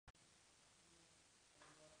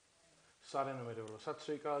सारे ने मेरे वालों सत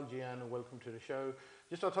श्री अकाल जी and welcome to the show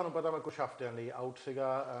जिस तरह थानू पता मैं कुछ हफ्तिਆਂ ਲਈ आउट ਸੀਗਾ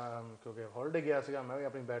क्योंकि हॉलीडे गया ਸੀਗਾ मैं भी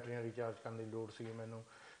अपनी बैटरियां रिचार्ज करने ਦੀ ਲੋੜ ਸੀ ਮੈਨੂੰ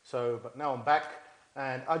so but now I am back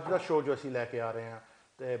and ਅੱਜ ਦਾ ਸ਼ੋ ਜੋ ਅਸੀਂ ਲੈ ਕੇ ਆ ਰਹੇ ਹਾਂ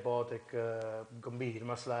ਤੇ ਬਹੁਤ ਇੱਕ ਗੰਭੀਰ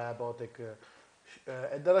ਮਸਲਾ ਹੈ ਬਹੁਤ ਇੱਕ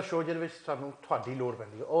ਇਦਾਂ ਦਾ ਸ਼ੋ ਜਿਹਦੇ ਵਿੱਚ ਸਾਨੂੰ ਤੁਹਾਡੀ ਲੋੜ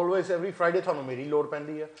ਪੈਂਦੀ ਹੈ ਆਲਵੇਜ਼ ਐਵਰੀ ਫਰਾਈਡੇ ਤੁਹਾਨੂੰ ਮੇਰੀ ਲੋੜ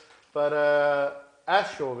ਪੈਂਦੀ ਹੈ ਪਰ ਇਸ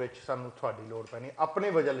ਸ਼ੋ ਵਿੱਚ ਸਾਨੂੰ ਤੁਹਾਡੀ ਲੋੜ ਪੈਣੀ ਆਪਣੇ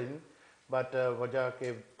ਵਜ੍ਹਾ ਲਈ ਨਹੀਂ ਬਟ ਵਜ੍ਹਾ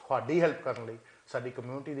ਕਿ ਤੁਹਾਡੀ ਹੈਲਪ ਕਰਨ ਲਈ ਸਾਡੀ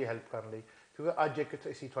ਕਮਿਊਨਿਟੀ ਦੀ ਹੈਲਪ ਕਰਨ ਲਈ ਕਿਉਂਕਿ ਅੱਜ ਇੱਕ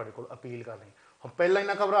ਅਸੀਂ ਤੁਹਾਡੇ ਕੋਲ ਅਪੀਲ ਕਰਨੀ ਹੁਣ ਪਹਿਲਾਂ ਹੀ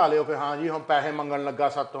ਨਾ ਘਬਰਾ ਲਿਓ ਕਿ ਹਾਂ ਜੀ ਹੁਣ ਪੈਸੇ ਮੰਗਣ ਲੱਗਾ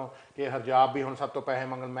ਸਾਤੋਂ ਕਿ ਹਰਜਾਬ ਵੀ ਹੁਣ ਸਾਤੋਂ ਪੈਸੇ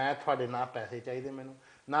ਮੰਗਣ ਮੈਂ ਤੁਹਾਡੇ ਨਾ ਪੈਸੇ ਚਾਹੀਦੇ ਮੈਨੂੰ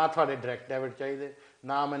ਨਾ ਤੁਹਾਡੇ ਡਾਇਰੈਕਟ ਡੈਬਿਟ ਚਾਹੀਦੇ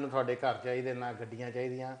ਨਾ ਮੈਨੂੰ ਤੁਹਾਡੇ ਘਰ ਚਾਹੀਦੇ ਨਾ ਗੱਡੀਆਂ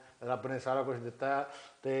ਚਾਹੀਦੀਆਂ ਰੱਬ ਨੇ ਸਾਰਾ ਕੁਝ ਦਿੱਤਾ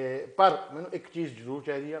ਤੇ ਪਰ ਮੈਨੂੰ ਇੱਕ ਚੀਜ਼ ਜ਼ਰੂਰ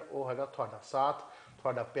ਚਾਹੀਦੀ ਆ ਉਹ ਹੈਗਾ ਤੁਹਾਡਾ ਸਾਥ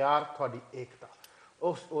ਤੁਹਾਡਾ ਪਿਆਰ ਤੁਹਾਡੀ ਏਕਤਾ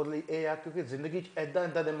ਉਹਦੇ ਲਈ ਇਹ ਆ ਕਿਉਂਕਿ ਜ਼ਿੰਦਗੀ 'ਚ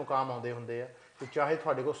ਇੱਦਾਂ ਦੇ ਮੁਕਾਮ ਆਉਂਦੇ ਹੁੰਦੇ ਆ ਕਿ ਚਾਹੇ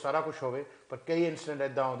ਤੁਹਾਡੇ ਕੋਲ ਸਾਰਾ ਕੁਝ ਹੋਵੇ ਪਰ ਕਈ ਇਨਸੀਡੈਂਟ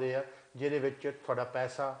ਇੱਦਾਂ ਆਉਂਦੇ ਆ ਜਿਹਦੇ ਵਿੱਚ ਤੁਹਾਡਾ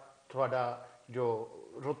ਪੈਸਾ ਤੁਹਾਡਾ ਜੋ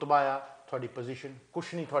ਰੁਤਬਾ ਆ ਤੁਹਾਡੀ ਪੋਜੀਸ਼ਨ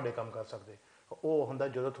ਕੁਛ ਨਹੀਂ ਤੁਹਾਡੇ ਕੰਮ ਕਰ ਸਕਦੇ ਉਹ ਹੁੰਦਾ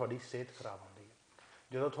ਜਦੋਂ ਤੁਹਾਡੀ ਸਿਹਤ ਖਰਾਬ ਹੁੰਦੀ ਹੈ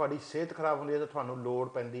ਜਦੋਂ ਤੁਹਾਡੀ ਸਿਹਤ ਖਰਾਬ ਹੁੰਦੀ ਹੈ ਤਾਂ ਤੁਹਾਨੂੰ ਲੋੜ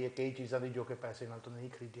ਪੈਂਦੀ ਹੈ ਕਈ ਚੀਜ਼ਾਂ ਦੀ ਜੋ ਕਿ ਪੈਸੇ ਨਾਲ ਤਾਂ ਨਹੀਂ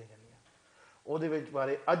ਖਰੀਦੀਆਂ ਜਾਂਦੀਆਂ ਉਹਦੇ ਵਿੱਚ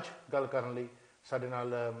ਬਾਰੇ ਅੱਜ ਗੱਲ ਕਰਨ ਲਈ ਸਾਡੇ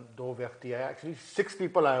ਨਾਲ ਦੋ ਵਿਅਕਤੀ ਆਏ ਐਕਚੁਅਲੀ 6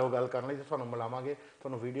 ਪੀਪਲ ਆਏ ਉਹ ਗੱਲ ਕਰਨ ਲਈ ਤੇ ਤੁਹਾਨੂੰ ਮਿਲਾਵਾਂਗੇ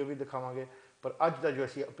ਤੁਹਾਨੂੰ ਵੀਡੀਓ ਵੀ ਦਿਖਾਵਾਂਗੇ ਪਰ ਅੱਜ ਦਾ ਜੋ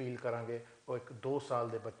ਅਸੀਂ ਅਪੀਲ ਕਰਾਂਗੇ ਉਹ ਇੱਕ 2 ਸਾਲ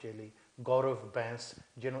ਦੇ ਬੱਚੇ ਲਈ ਗੌਰਵ ਬੈਂਸ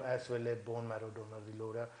ਜਿਹਨੂੰ ਇਸ ਵੇਲੇ ਬੋਨ ਮੈਰੋ ਡੋਨਰ ਦੀ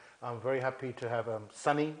ਲੋੜ ਹੈ I'm very happy to have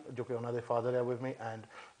Sunny ਜੋ ਕਿ ਉਹਨਾਂ ਦੇ father ਹੈ with me and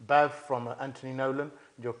Bev from Anthony Nolan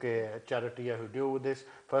ਜੋ ਕਿ charity ਹੈ who deal with this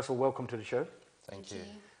first of all welcome to the show thank you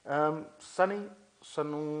Sunny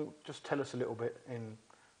ਸਾਨੂੰ just tell us a little bit in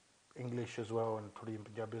English as well and ਥੋੜੀ in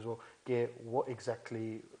Punjabi as well ਕਿ what exactly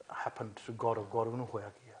happened to Gaurav ਨੂੰ ਹੋਇਆ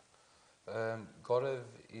ਕੀ ਹੈ Gaurav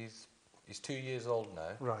is 2 years old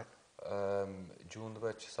now right June the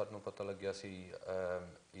which ਸਾਨੂੰ ਪਤਾ ਲੱਗਿਆ ਸੀ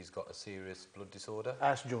he's got a serious blood disorder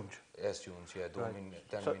as June yeah 2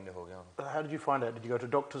 ਮਹੀਨੇ ਹੋ ਗਏ ਹੁਣ how did you find out did you go to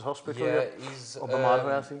doctor's hospital yeah he's or ਬਿਮਾਰ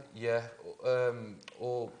ਹੋਇਆ ਸੀ yeah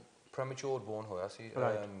ਉਹ premature born ਹੋਇਆ ਸੀ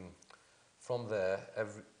from there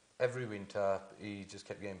every winter he just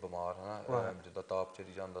kept getting ਬਿਮਾਰ ਹਨਾ ਜਿੱਦਾਂ ਤਾਪ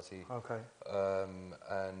ਚੜੀ ਜਾਂਦਾ ਸੀ okay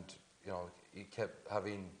and you know he kept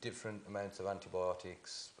having different amounts of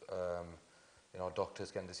antibiotics you know doctors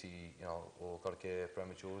ਕਹਿੰਦੇ ਸੀ you know ਉਹ ਕਰਕੇ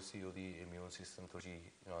premature ਸੀ ਉਹਦੀ immune system ਥੋੜੀ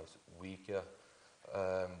you know it's weaker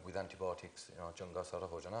with antibiotics you know ਚੰਗਾ ਸਾਰਾ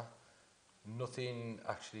ਹੋ ਜਾਣਾ nothing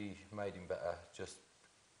actually made him better just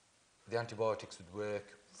the antibiotics would work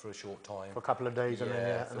for a short time for a couple of days and then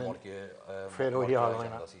ਫਿਰ ਉਹੀ ਹਾਲ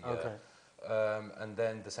ਹੋਣਾ okay and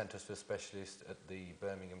then they sent us to a specialist at the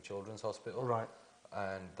Birmingham Children's Hospital right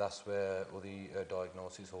and that's where all the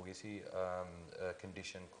diagnosis ho gayi si a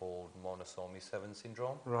condition called monosomy 7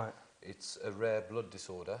 syndrome right it's a rare blood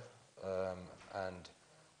disorder and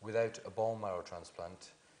without a bone marrow transplant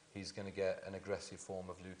he's going to get an aggressive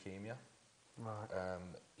form of leukemia right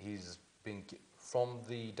he's been from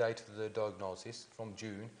the date of the diagnosis from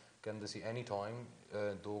June can see any time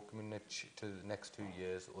 2 minutes to the next 2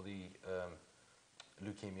 years or the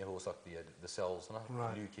leukemia ho sakti hai the cells na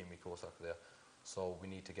leukemic ho sakti hai so we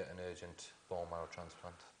need to get an urgent bone marrow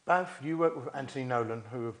transplant. Bev, you work with Anthony Nolan,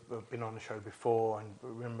 who have been on the show before, and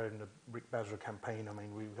remember in the Rick Basra campaign, I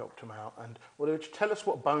mean, we helped him out. And tell us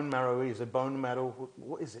what bone marrow is. A bone marrow,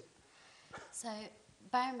 what is it? So,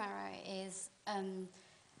 bone marrow is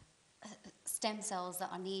stem cells that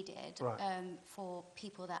are needed for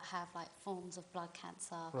people that have like forms of blood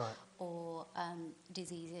cancer or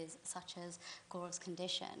diseases such as Gaurav's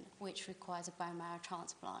condition, which requires a bone marrow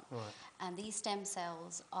transplant. And these stem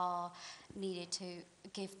cells are needed to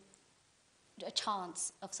give a chance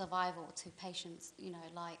of survival to patients, you know,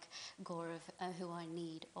 like Gaurav, who are in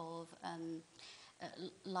need of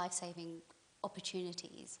life-saving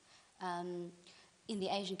opportunities. In the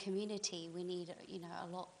Asian community, we need, you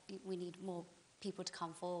know, we need more people to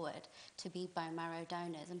come forward to be bone marrow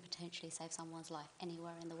donors and potentially save someone's life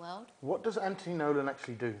anywhere in the world. What does Anthony Nolan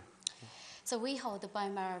actually do? So we hold the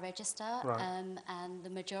bone marrow register, and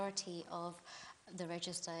the majority of the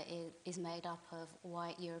register is made up of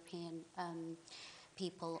white European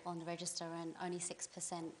people on the register, and only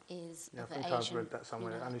 6% is of the Asian. I've read that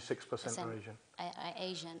somewhere. You know, only 6% are Asian.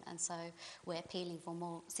 Asian, and so we're appealing for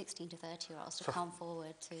more 16 to 30-year-olds to come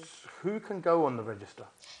forward to. Who can go on the register?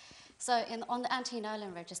 So on the Anthony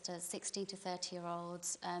Nolan register, 16 to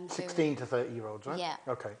 30-year-olds. 16 to 30-year-olds, right? Yeah.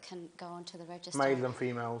 Okay. Can go onto the register. Males and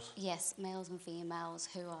females. Yes, males and females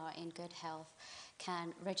who are in good health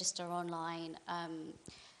can register online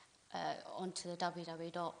onto the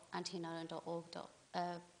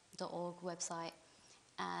www.anthonynolan.org website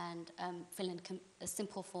and fill in a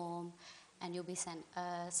simple form, and you'll be sent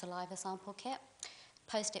a saliva sample kit.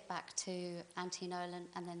 post it back to anti-Nolan,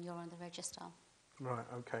 and then you're on the register. Right,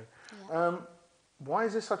 okay. Yeah. Why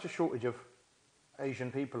is there such a shortage of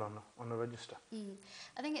Asian people on the register?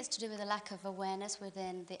 I think it's to do with a lack of awareness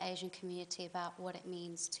within the Asian community about what it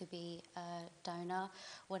means to be a donor,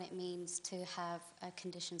 what it means to have a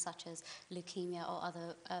condition such as leukemia or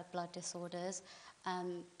other blood disorders,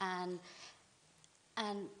 and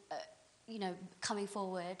you know, coming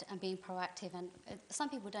forward and being proactive. And some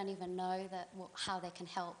people don't even know that how they can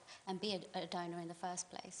help and be a donor in the first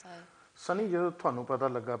place. So, Sunny, you ਤੁਹਾਨੂੰ ਪਤਾ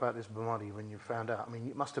ਲੱਗਾ about this bimari when you found out? I mean,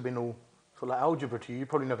 it must have been all sort of like algebra to you. You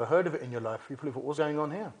probably never heard of it in your life. You probably thought, what's going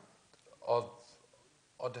on here?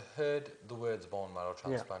 I'd heard the words bone marrow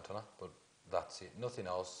transplant, but that's it. Nothing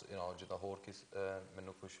else. You know, just the horkis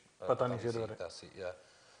menu kuch. That's it.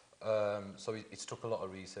 Yeah. So it's took a lot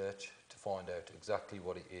of research to find out exactly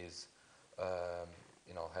what it is.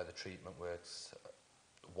 You know, how the treatment works,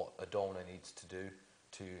 what a donor needs to do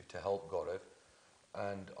to help Gaurav.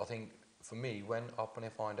 And I think for me, when I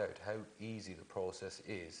find out how easy the process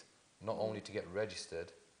is, not only to get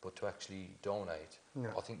registered, but to actually donate,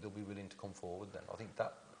 I think they'll be willing to come forward then. I think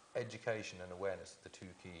that education and awareness are the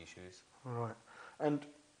two key issues. Right. And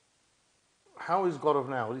how is Gaurav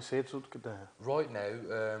now? What do you say it's there? Right now,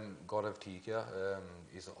 Gaurav Tikya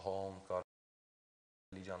is at home.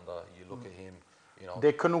 You look at him, you know.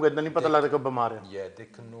 ਦੇਖਣ ਨੂੰ ਇਦਾਂ ਨਹੀਂ ਪਤਾ ਲੱਗਦਾ ਕਿ ਬਿਮਾਰ ਹੈ. Yeah,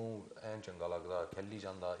 ਦੇਖਣ ਨੂੰ ਐਂ ਚੰਗਾ ਲੱਗਦਾ, ਖੇਲੀ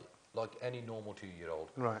ਜਾਂਦਾ, like any normal 2-year-old.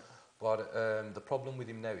 Right. But the problem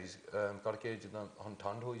with him now is ਕਰਕੇ ਜਦੋਂ ਹੁਣ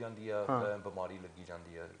ਠੰਡ ਹੋ ਜਾਂਦੀ ਆ, ਬਿਮਾਰੀ ਲੱਗੀ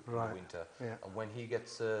ਜਾਂਦੀ ਆ in the winter. And when he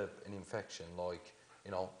gets an infection, like,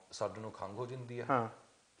 you know, ਸਾਡੇ ਨੂੰ ਖੰਘ ਹੋ ਜਾਂਦੀ ਆ,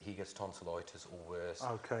 he gets tonsillitis or worse,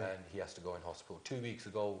 and he has to go in hospital. 2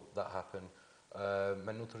 weeks ago that happened.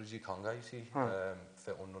 ਮੈਨੂੰ ਥੋੜੀ ਜਿਹੀ ਖੰਘ ਆਈ ਸੀ,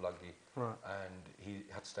 ਫਿਰ ਉਹਨੂੰ ਲੱਗ ਗਈ, and he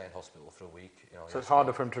had to stay in hospital for a week. You know, so it's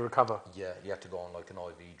harder for him to recover. Yeah, he had to go on like an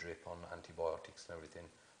IV drip on antibiotics and everything,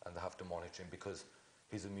 and they have to monitor him because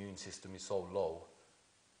his immune system is so low,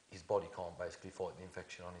 his body can't basically fight the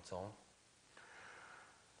infection on its own.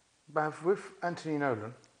 But with Anthony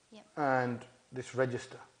Nolan and this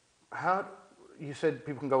register, how you said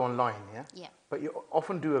people can go online, yeah? Yeah. But you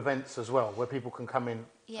often do events as well where people can come in.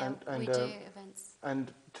 Yeah, and we do events.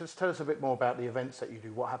 And just tell us a bit more about the events that you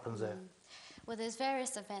do. What happens there? Well, there's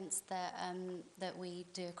various events that that we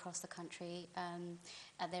do across the country.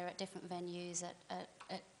 They're at different venues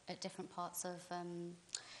at different parts of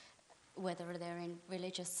whether they're in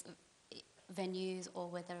religious venues or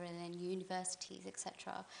whether they're in universities,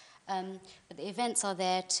 etc. But the events are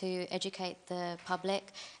there to educate the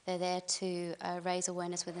public. They're there to raise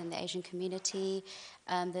awareness within the Asian community.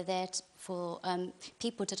 They're there for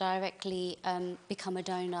people to directly become a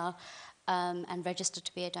donor and register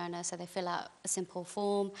to be a donor. So they fill out a simple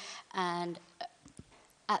form, and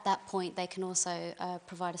at that point they can also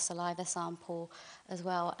provide a saliva sample as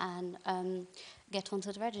well and get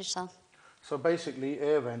onto the register. So basically,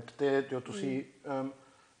 a event there जो तुसी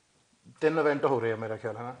 3 event हो रहे हैं मेरा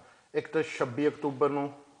ख्याल है ना. एक तो 26 अक्टूबर ਨੂੰ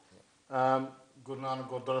ਗੁਰੂ ਨਾਨਕ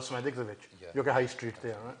ਗੁਰਦੁਆਰਾ ਸਮੈਦਿਕ ਦੇ ਵਿੱਚ ਜੋ ਕਿ ਹਾਈ ਸਟਰੀਟ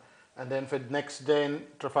ਤੇ ਹੈ, and then ਫਿਰ next day in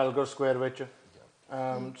Trafalgar Square ਵਿੱਚ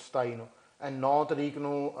 27 ਨੂੰ, and 9 ਤਰੀਕ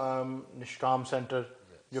ਨੂੰ ਨਿਸ਼ਕਾਮ ਸੈਂਟਰ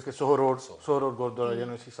ਜੋ ਕਿ ਸੋਹਰ ਰੋਡ ਗੁਰਦੁਆਰਾ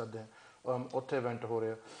ਜਿਹਨੂੰ ਅਸੀਂ ਸੱਦਦੇ ਹਾਂ, ਉੱਥੇ event ਹੋ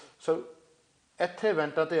ਰਿਹਾ. So ਇੱਥੇ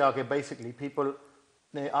ਇਵੈਂਟਾਂ ਤੇ ਆ ਕੇ basically people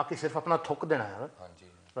ਨੇ ਆ ਕੇ ਸਿਰਫ ਆਪਣਾ ਥੁੱਕ ਦੇਣਾ ਹੈ. ਹਾਂਜੀ.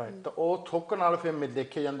 ਰਾਈਟ. ਤਾਂ ਉਹ ਥੁੱਕ ਨਾਲ ਫਿਰ ਮੈਂ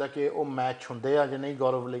ਦੇਖਿਆ ਜਾਂਦਾ ਕਿ ਉਹ ਮੈਚ ਹੁੰਦੇ ਆ ਜਾਂ ਨਹੀਂ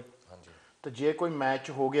ਗੌਰਵ ਲਈ. ਤਾਂ ਜੇ ਕੋਈ ਮੈਚ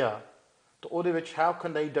ਹੋ ਗਿਆ ਤਾਂ ਉਹਦੇ ਵਿੱਚ how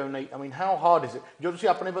can they donate? I mean, how hard is it? ਜੋ ਤੁਸੀਂ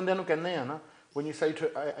ਆਪਣੇ ਬੰਦਿਆਂ ਨੂੰ ਕਹਿੰਦੇ ਆ ਨਾ, when you say to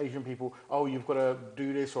Asian people, oh, you've got to do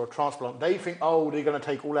this or a transplant, they think, oh, they're going to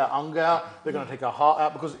take all our ung out, they're going to take our heart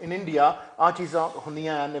out, because in India, ਆਹ ਚੀਜ਼ਾਂ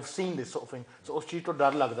ਹੁੰਦੀਆਂ and they've seen this sort of thing. So ਉਸ ਚੀਜ਼ ਤੋਂ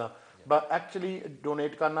ਡਰ ਲੱਗਦਾ. But actually,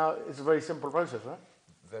 donate ਕਰਨਾ is a very simple process, right?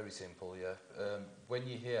 Very simple, yeah. When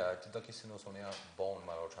you hear, ਜਿੱਦਾਂ ਕਿਸੇ ਨੂੰ ਸੁਣਿਆ bone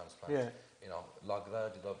marrow transplant, you know, ਲੱਗਦਾ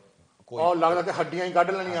ਜਿੱਦਾਂ Oh, ਲੱਗਦਾ ਕਿ ਹੱਡੀਆਂ ਹੀ ਕੱਢ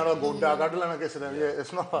ਲੈਣੀਆਂ ਔਰ ਗੋਡਾ ਕੱਢ ਲੈਣਾ ਕਿਸੇ ਦਾ. It's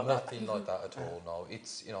not like that. Nothing like that at all. No,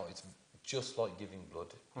 it's, you know, it's just like giving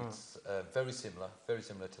blood. It's very similar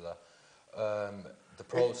to that. The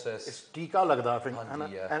process. It's ਟੀਕਾ ਲੱਗਦਾ ਫਿਰ, ਹੈਨਾ,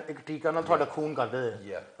 and ਇੱਕ ਟੀਕਾ ਨਾਲ ਤੁਹਾਡਾ ਖੂਨ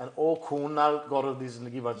ਕੱਢਦੇ ਆ, and ਉਹ ਖੂਨ ਨਾਲ ਗੌਰਵ ਦੀ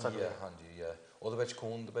ਜ਼ਿੰਦਗੀ ਬਚ ਸਕਦੀ ਹੈ. ਹਾਂਜੀ, ਉਹਦੇ ਵਿੱਚ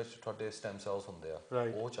ਖੂਨ ਦੇ ਵਿੱਚ ਤੁਹਾਡੇ stem cells ਹੁੰਦੇ ਆ,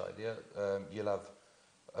 ਉਹ ਚਾਹੀਦੇ ਆ. You'll have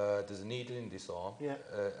there's a needle in this arm,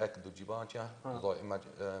 ਇੱਕ ਦੂਜੀ ਬਾਂਹ 'ਚ, like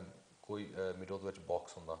imagine ਕੋਈ middle ਦੇ ਵਿੱਚ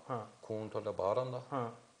box ਹੁੰਦਾ, ਖੂਨ ਤੁਹਾਡਾ ਬਾਹਰ ਆਉਂਦਾ,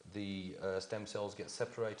 the stem cells get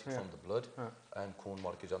separated from the blood, and ਖੂਨ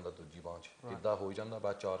ਮਰ ਕੇ ਜਾਂਦਾ ਦੂਜੀ ਬਾਂਹ 'ਚ. ਇੱਦਾਂ ਹੋ ਜਾਂਦਾ,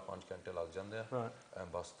 ਬਾਅਦ 4-5 ਘੰਟੇ ਲੱਗ ਜਾਂਦੇ ਆ,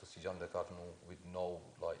 and ਬਸ ਤੁਸੀਂ ਜਾਂਦੇ ਘਰ ਨੂੰ with no,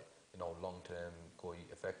 like, you know, long term ਕੋਈ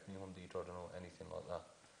effect ਨਹੀਂ ਹੁੰਦੀ ਤੁਹਾਡੇ ਨੂੰ, anything like that.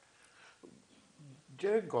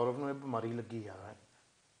 ਜੇ ਗੌਰਵ ਨੂੰ ਇਹ ਬਿਮਾਰੀ ਲੱਗੀ ਆ,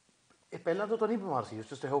 ਇਹ ਪਹਿਲਾਂ ਤੋਂ ਤਾਂ ਨਹੀਂ ਬਿਮਾਰ ਸੀ, he was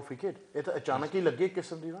just a healthy kid. ਇਹ ਤਾਂ ਅਚਾਨਕ ਹੀ ਲੱਗੇ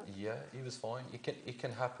ਕਿਸਮ ਦੀ ਨਾ। Yeah, he was fine. It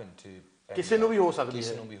can happen to ਕਿਸੇ ਨੂੰ ਵੀ ਹੋ ਸਕਦੀ ਹੈ।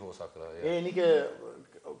 ਕਿਸੇ ਨੂੰ ਵੀ ਹੋ ਸਕਦਾ ਹੈ। ਇਹ ਨਹੀਂ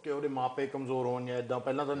ਕਿ ਉਹਦੇ ਮਾਪੇ ਕਮਜ਼ੋਰ ਹੋਣ ਜਾਂ ਇਦਾਂ,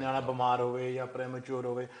 ਪਹਿਲਾਂ ਤਾਂ ਨਿਆਣਾ ਬਿਮਾਰ ਹੋਵੇ ਜਾਂ ਪ੍ਰੈਮੈਚੁਰ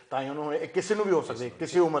ਹੋਵੇ ਤਾਂ ਹੀ ਉਹਨੂੰ, ਇਹ ਕਿਸੇ ਨੂੰ ਵੀ ਹੋ ਸਕਦੀ,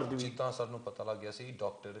 ਕਿਸੇ ਉਮਰ ਦੀ ਵੀ। ਜਿੱਦਾਂ ਸਾਨੂੰ ਪਤਾ ਲੱਗ ਗਿਆ ਸੀ,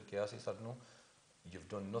 ਡਾਕਟਰ ਕਿਹਾ ਸੀ ਸਾਨੂੰ, you've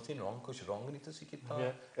done nothing wrong, ਕੁਝ wrong ਨਹੀਂ ਤੁਸੀਂ ਕੀਤਾ,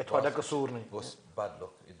 ਇਹ ਤੁਹਾਡਾ ਕਸੂਰ ਨਹੀਂ, ਬਸ bad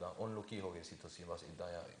luck, ਇਦਾਂ ਉਹਨੂੰ ਲੋਕੀ ਹੋ ਗਏ ਸੀ ਤੁਸੀਂ, ਬਸ ਇਦਾਂ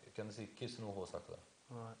ਆ ਕਹਿੰਦੇ ਸੀ, ਕਿਸ ਨੂੰ ਹੋ ਸਕਦਾ।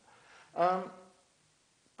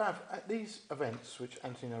 Bav, at these events which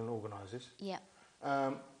Anthony Nolan organises,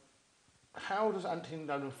 how does Anthony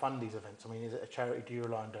Nolan fund these events? I mean, is it a charity? Do you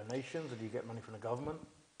rely on donations, or do you get money from the government?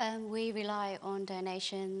 We rely on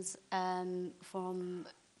donations from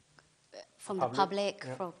the public,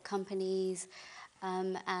 from companies,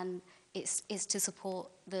 and it's to support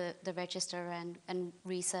the register and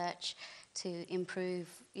research to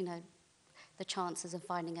improve, the chances of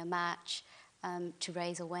finding a match, to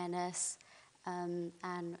raise awareness.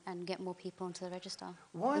 And get more people onto the register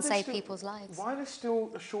and save people's lives. Why there's still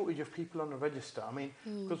a shortage of people on the register? I mean,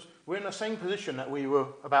 because we're in the same position that we were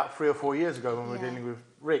about 3 or 4 years ago when we were dealing with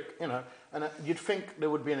Rick, and you'd think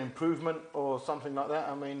there would be an improvement or something like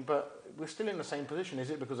that. I mean, but we're still in the same position.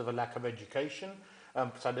 Is it because of a lack of education?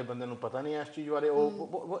 Sade bande nu pata nahi is cheez bare, or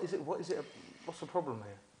what is it? What's the problem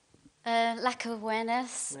here? Lack of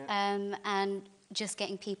awareness, and just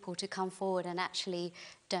getting people to come forward and actually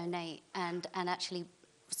donate and actually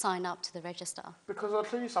sign up to the register. Because I'll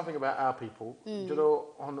tell you something about our people. Jado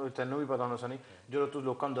hon tenu vi pata hona sani, jado tu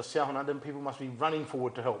lokan dassya hona, then people must be running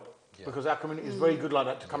forward to help, because our community is very good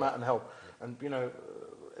like that, to come out and help, and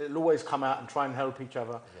it'll always come out and try and help each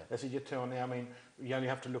other. As you get on there, I mean, you only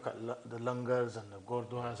have to look at the langars and the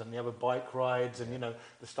gurdwaras and the other bike rides and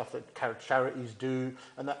the stuff that charities do,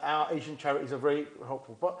 and that our Asian charities are very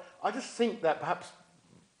helpful. But I just think that perhaps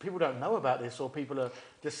people don't know about this, or people are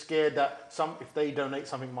just scared that if they donate,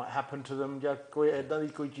 something might happen to them. I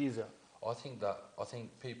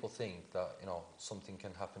think people think that something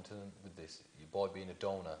can happen to them with this by being a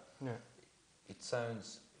donor.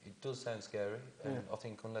 It does sound scary, and I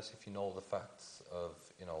think unless if you know the facts of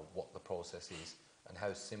what the process is and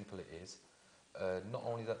how simple it is, not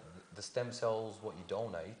only that, the stem cells, what you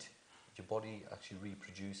donate, your body actually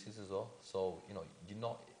reproduces as well. So you're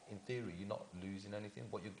not, in theory, you're not losing anything,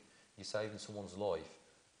 but you're saving someone's life,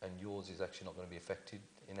 and yours is actually not going to be affected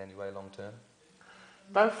in any way long term.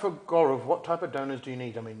 But for Gaurav, what type of donors do you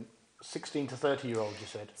need? I mean, 16 to 30-year-olds, you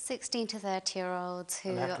said? 16 to 30-year-olds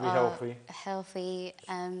who have to be healthy.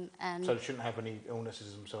 And so they shouldn't have any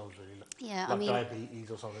illnesses themselves, really? Like diabetes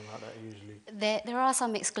or something like that, usually? There are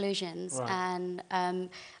some exclusions,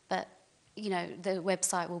 but the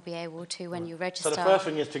website will be able to, when you register... So the first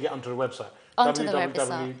thing is to get onto the website? Onto the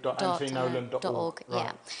website, www.anthonynolan.org.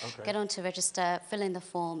 Okay. Get onto register, fill in the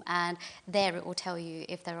form, and there it will tell you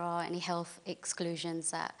if there are any health exclusions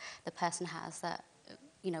that the person has, that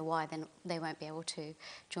why then they won't be able to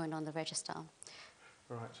join on the register.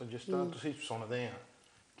 Right, so just ਤੁਸੀਂ ਸੁਣਦੇ ਆ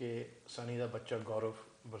ਕਿ ਸਨੀ ਦਾ ਬੱਚਾ ਗੌਰਵ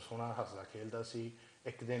ਬਰਸੋਨਾ ਹੱਸਦਾ ਖੇਲਦਾ ਸੀ,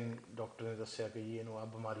 ਇੱਕ ਦਿਨ doctor ਨੇ ਦੱਸਿਆ ਕਿ ਜੀ ਇਹਨੂੰ ਆ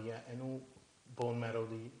ਬਿਮਾਰੀ ਹੈ, ਇਹਨੂੰ ਬੋਨ ਮੈਰੋ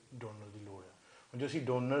ਦੀ ਡੋਨਰ ਦੀ ਲੋੜ ਹੈ। ਹੁਣ ਜੋ ਅਸੀਂ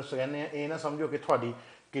ਡੋਨਰਸ ਕਹਿੰਦੇ ਆ, ਇਹ ਨਾ ਸਮਝੋ ਕਿ ਤੁਹਾਡੀ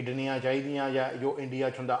ਕਿਡਨੀਆਂ ਚਾਹੀਦੀਆਂ ਜਾਂ ਜੋ ਇੰਡੀਆ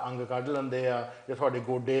 'ਚ ਹੁੰਦਾ ਅੰਗ ਕੱਢ ਲੈਂਦੇ ਆ, ਜਾਂ ਤੁਹਾਡੇ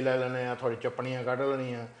ਗੋਡੇ ਲੈ ਲੈਣੇ ਆ, ਤੁਹਾਡੀ ਚੱਪਣੀਆਂ ਕੱਢ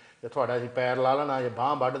ਲੈਣੀਆਂ, ਜਾਂ ਤੁਹਾਡਾ ਅਸੀਂ ਪੈਰ ਲਾ ਲੈਣਾ ਜਾਂ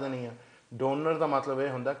ਬਾਂਹ ਵੱਢ ਦੇਣੀ ਆ। ਡੋਨਰ ਦਾ ਮਤਲਬ ਇਹ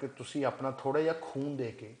ਹੁੰਦਾ ਕਿ ਤੁਸੀਂ ਆਪਣਾ ਥੋੜ੍ਹਾ ਜਿਹਾ ਖੂਨ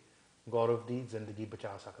ਦੇ ਕੇ ਗੌਰਵ ਦੀ ਜ਼ਿੰਦਗੀ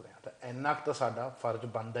ਬਚਾ ਸਕਦੇ ਹਾਂ। ਤਾਂ ਇੰਨਾ ਕੁ ਤਾਂ ਸਾਡਾ ਫਰਜ਼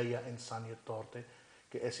ਬਣਦਾ ਹੀ ਆ ਇਨਸਾਨੀਅਤ ਤੌਰ 'ਤੇ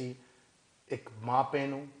ਕਿ ਅਸੀਂ ਇੱਕ ਮਾਪੇ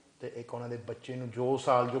ਨੂੰ ਅਤੇ ਇੱਕ ਉਹਨਾਂ ਦੇ ਬੱਚੇ ਨੂੰ ਜੋ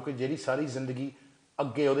ਕਿ ਜਿਹੜੀ ਸਾਰੀ ਜ਼ਿੰਦਗੀ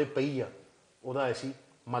ਅੱਗੇ ਉਹਦੇ ਪਈ ਆ, ਉਹਦਾ ਅਸੀਂ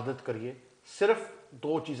ਮਦਦ ਕਰੀਏ। ਸਿਰਫ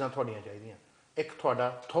 2 ਚੀਜ਼ਾਂ ਤੁਹਾਡੀਆਂ ਚਾਹੀਦੀਆਂ, ਇੱਕ ਤੁਹਾਡਾ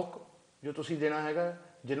ਥੁੱਕ ਜੋ ਤੁਸੀਂ ਦੇਣਾ ਹੈਗਾ,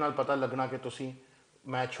 ਜਿਹਦੇ ਨਾਲ ਪਤਾ ਲੱਗਣਾ ਕਿ ਤੁਸੀਂ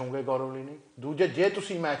ਮੈਚ ਹੋਗੇ ਗੌਰਵ ਲਈ ਨਹੀਂ। ਦੂਜਾ, ਜੇ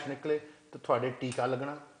ਤੁਸੀਂ ਮੈਚ ਨਿਕਲੇ ਤਾਂ ਤੁਹਾਡੇ ਟੀਕਾ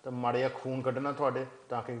ਲੱਗਣਾ, ਤਾਂ ਮਾੜਾ ਜਿਹਾ ਖੂਨ ਕੱਢਣਾ ਤੁਹਾਡੇ,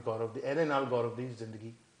 ਤਾਂ ਕਿ ਇਹਦੇ ਨਾਲ ਗੌਰਵ ਦੀ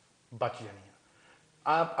ਜ਼ਿੰਦਗੀ ਬਚ ਜਾਣੀ ਆ।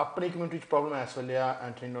 ਆਪਣੀ ਕਮਿਊਨਿਟੀ 'ਚ ਪ੍ਰੋਬਲਮ ਇਸ ਵੇਲੇ ਆ,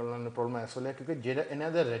 ਐਂਥਨੀ ਨੋਲਨ ਨੂੰ ਪ੍ਰੋਬਲਮ ਇਸ ਵੇਲੇ, ਕਿਉਂਕਿ ਜਿਹੜਾ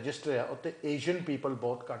ਇਹਨਾਂ ਦਾ ਰਜਿਸਟਰ ਆ ਉੱਤੇ ਏਸ਼ੀਅਨ ਪੀਪਲ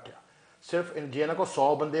ਬਹੁਤ ਘੱਟ ਆ। ਸਿਰਫ ਜੇ ਇਹਨਾਂ ਕੋਲ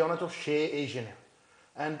 100 ਬੰਦੇ ਆ, ਉਹਨਾਂ 'ਚੋਂ 6 ਏਸ਼ੀਅਨ ਆ।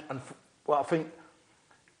 And I think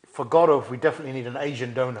for Gaurav, we definitely need an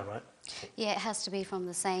Asian donor, right? Yeah, it has to be from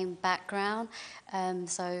the same background.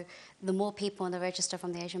 So the more people on the register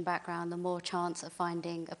from the Asian background, the more chance of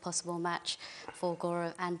finding a possible match for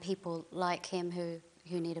Gaurav and people like him who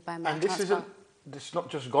need a bone marrow transplant. And this is not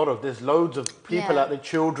just Gaurav. There's loads of people out there,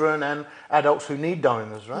 children and adults who need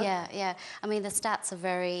donors, right? Yeah. I mean, the stats are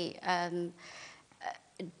very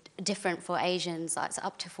different for Asians. It's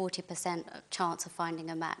up to 40% chance of finding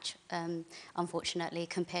a match, unfortunately,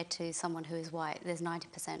 compared to someone who is white. There's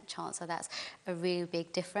 90% chance, so that's a really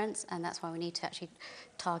big difference, and that's why we need to actually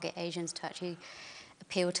target Asians to actually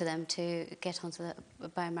appeal to them to get onto the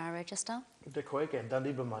bone marrow register. देखो एक इदां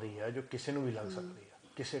दी बीमारी है जो किसी नूं भी लग सकती है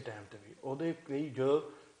किसी टाइम ते भी ਉਹਦੇ ਕਈ जो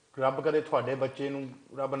ਰੱਬ ਕਰੇ ਤੁਹਾਡੇ ਬੱਚੇ ਨੂੰ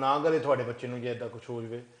ਰੱਬ ਨਾ ਕਰੇ ਤੁਹਾਡੇ ਬੱਚੇ ਨੂੰ ਜੇ ਇਦਾਂ ਕੁਝ ਹੋ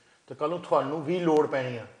ਜਾਵੇ ਤੇ ਕੱਲ ਨੂੰ ਤੁਹਾਨੂੰ ਵੀ ਲੋੜ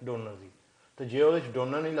ਪੈਣੀ ਆ ਡੋਨਰ ਦੀ ਤੇ ਜੇ ਉਹਦੇ 'ਚ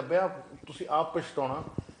ਡੋਨਰ ਨਹੀਂ ਲੱਭਿਆ ਤੁਸੀਂ ਆਪ ਪਛਤਾਉਣਾ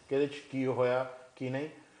ਕਿ ਇਹਦੇ 'ਚ ਕੀ ਹੋਇਆ ਕੀ ਨਹੀਂ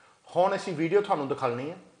ਹੁਣ ਅਸੀਂ ਵੀਡੀਓ ਤੁਹਾਨੂੰ ਦਿਖਾਉਣੀ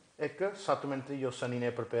ਹੈ ਇੱਕ 7 ਮਿੰਟ ਦੀ ਜੋ ਸਨੀ ਨੇ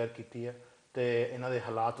ਪ੍ਰਪੇਅਰ ਕੀਤੀ ਹੈ ਤੇ ਇਹਨਾਂ ਦੇ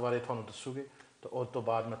ਹਾਲਾਤ ਬਾਰੇ ਤੁਹਾਨੂੰ ਦੱਸੂਗੇ तो उस तो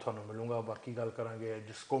बाद मैं थोड़ा मिलूँगा बाकी गल करांगे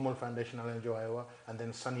जिस कोमल फाउंडेशन वाले जो आया हुआ एंड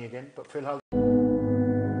देन सनी अगेन पर फिलहाल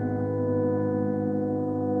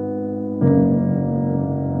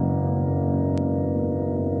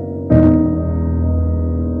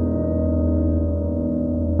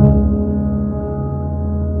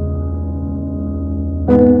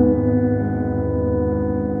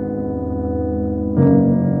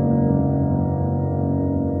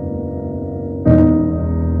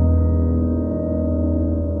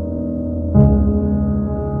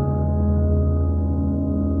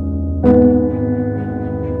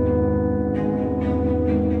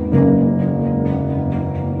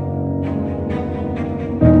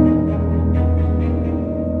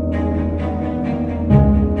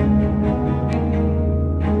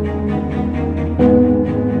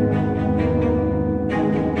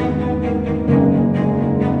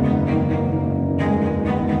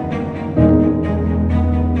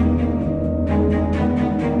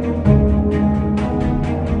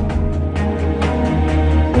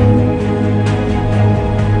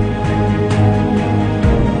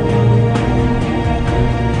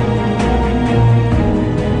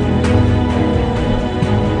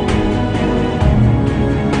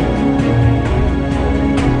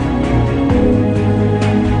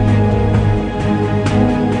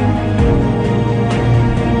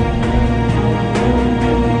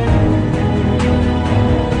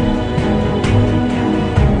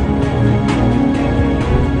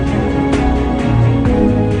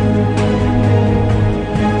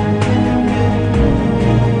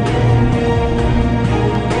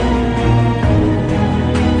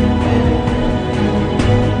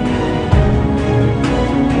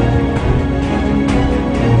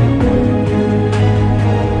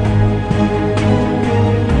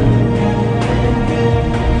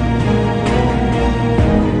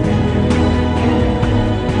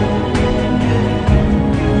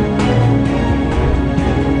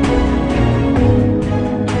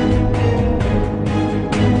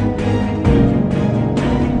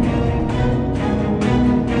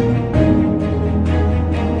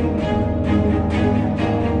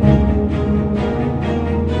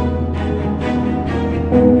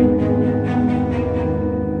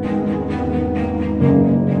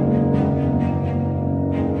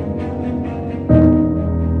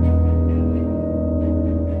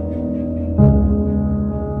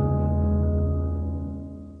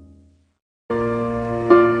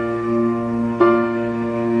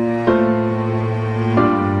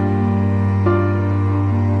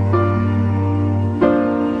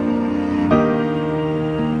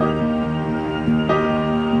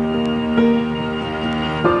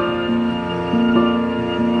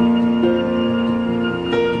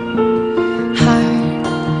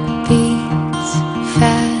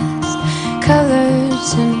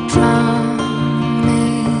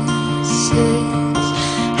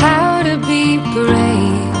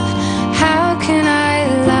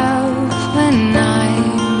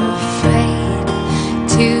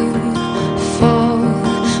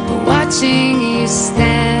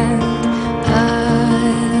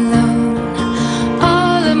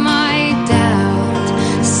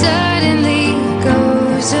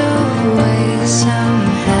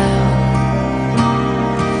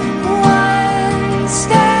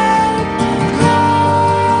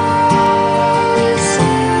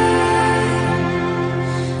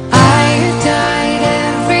I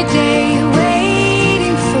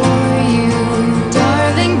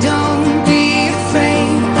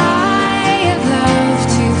have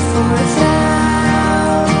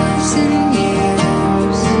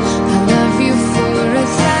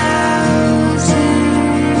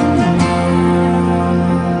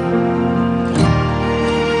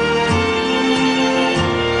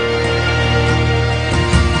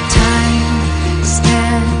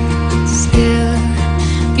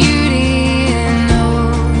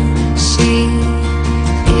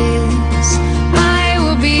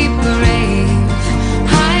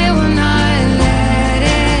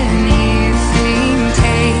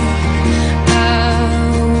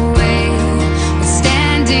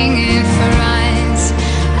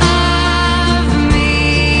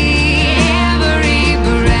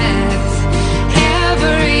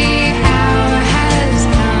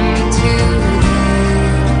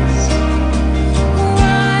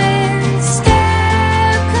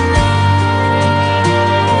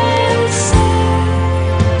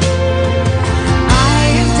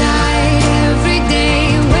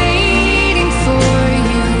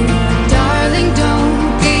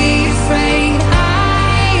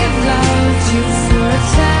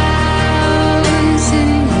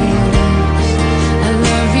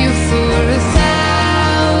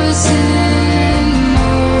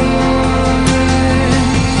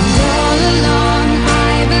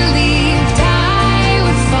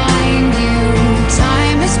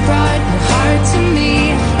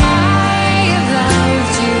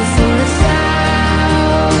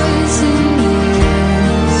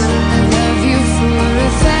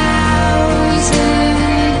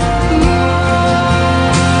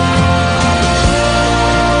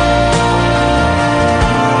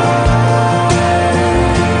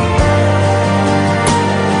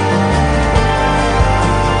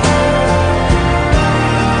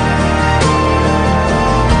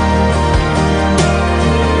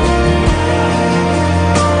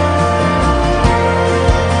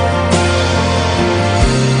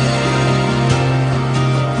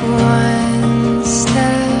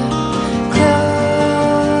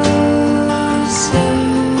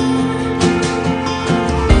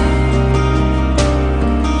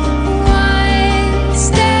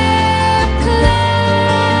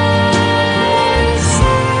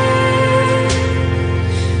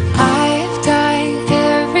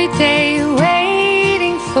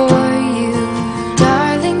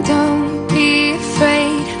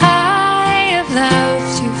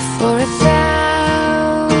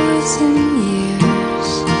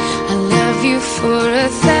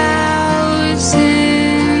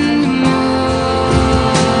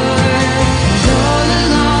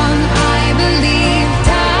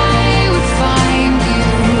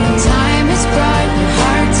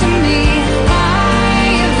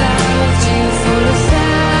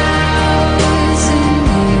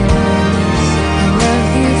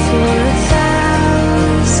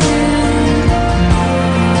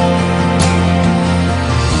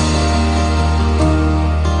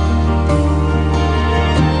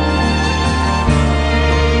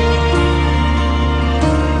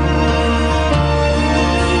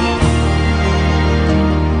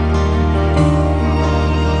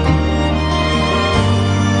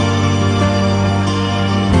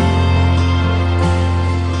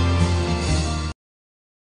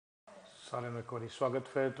स्वागत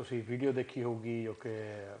फिर तुसी वीडियो देखी होगी जो कि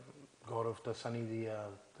गौरव तो सनी दी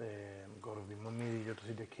ते गौरव की मम्मी दी जो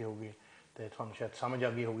तुसी देखी होगी तो तुहानू शायद समझ आ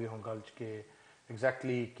गई होगी हुण गल च कि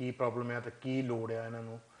एग्जैक्टली की प्रॉब्लम है तो की लोड़ है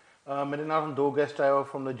इन्हों मेरे नाल हुण 2 गेस्ट आए हो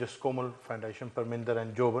from the just Komal foundation Parminder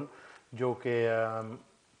and जोबन जो कि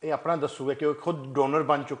ये अपना दसूगे कि खुद डोनर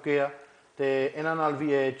बन चुके हैं तो इन्हां नाल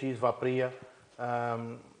भी ये चीज़ वापरी है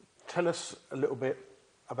tell us a little bit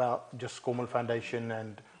about Just Komal Foundation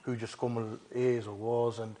and who Just Komal is or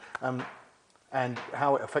was and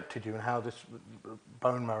how it affected you and how this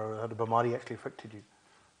bone marrow, how the bamari actually affected you.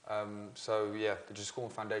 So yeah, the Just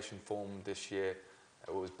Komal Foundation formed this year.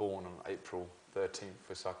 It was born on April 13th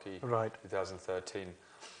for Saki, right. 2013.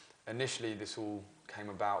 Initially this all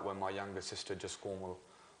came about when my younger sister Just Komal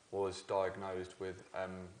was diagnosed with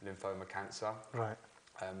lymphoma cancer. Right.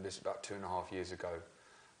 This is about 2.5 years ago.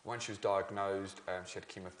 When she was diagnosed, she had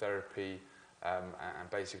chemotherapy and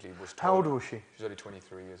basically was told... How old was she? She was only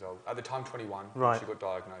 23 years old. At the time, 21, right. when she got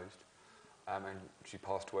diagnosed. And she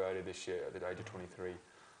passed away earlier this year at the age of 23.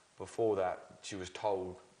 Before that, she was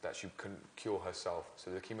told that she couldn't cure herself. So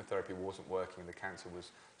the chemotherapy wasn't working, the cancer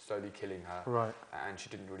was slowly killing her. Right. And she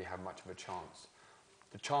didn't really have much of a chance.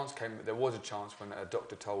 The chance came, there was a chance when a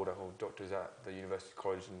doctor told her, or doctors at the University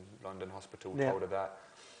College and London Hospital told her that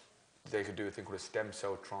they could do a thing called a stem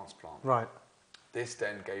cell transplant. Right. This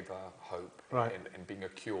then gave her hope right. in being a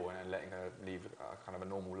cure and letting her live kind of a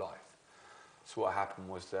normal life. So what happened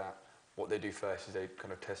was that what they do first is they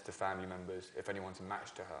kind of test the family members if anyone's a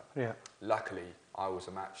match to her. Yeah. Luckily, I was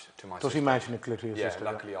a match to my sister. So she matched to your sister?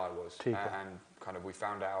 Yeah, luckily I was. And kind of we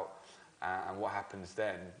found out, and what happens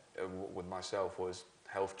then with myself was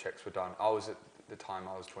health checks were done. I was at the time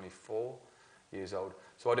I was 24 years old,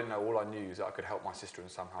 so I didn't know. All I knew is that I could help my sister in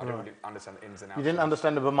somehow. I didn't really understand the ins and outs. You didn't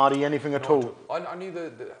understand the bamari anything at all? I knew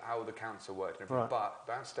how the cancer worked and everything, right. but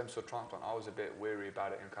about stem cell transplant, I was a bit weary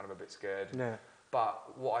about it and kind of a bit scared. Yeah.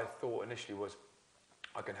 But what I thought initially was,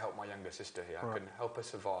 I can help my younger sister here. Right. I can help her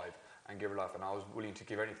survive and give her life, and I was willing to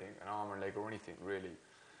give anything, an arm and a leg or anything, really.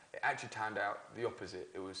 It actually turned out the opposite.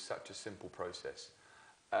 It was such a simple process.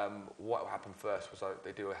 What happened first was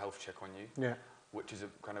they do a health check on you. Yeah. Which is a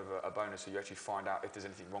kind of a bonus, so you actually find out if there's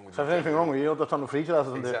anything wrong with you. So if there's anything wrong with you, that's on the free class,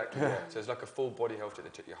 isn't it? Exactly, yeah. So it's like a full body health check.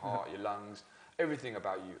 They check your heart, your lungs, everything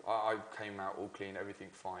about you. I came out all clean, everything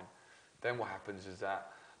fine. Then what happens is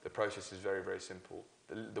that the process is very, very simple.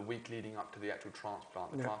 The week leading up to the actual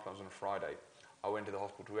transplant, the transplant was on a Friday. I went to the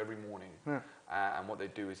hospital every morning, and what they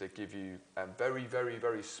do is they give you very, very,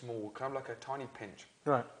 very small, kind of like a tiny pinch,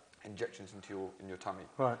 injections into your tummy.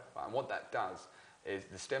 Right. And what that does is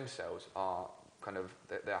the stem cells are kind of,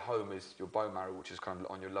 their home is your bone marrow, which is kind of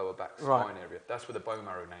on your lower back spine area. That's where the bone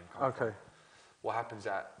marrow name comes from. What happens is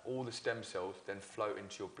that all the stem cells then float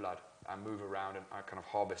into your blood and move around and kind of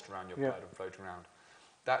harvest around your blood and float around.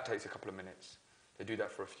 That takes a couple of minutes. They do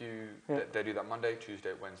that for a few, they do that Monday,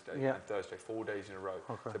 Tuesday, Wednesday, and Thursday, 4 days in a row.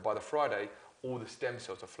 So by the Friday, all the stem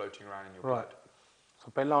cells are floating around in your blood.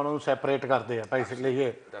 So ਪਹਿਲਾਂ ਉਹਨਾਂ ਨੂੰ separate ਕਰਦੇ ਆ basically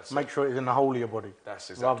make sure it's in the whole of your body. That's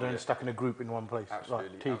exactly rather than stuck in a group in one place.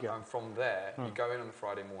 Absolutely. Right. And from there, you go in on the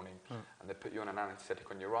Friday morning and they put you on an anaesthetic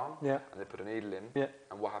on your arm and they put a needle in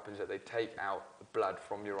and what happens is that they take out the blood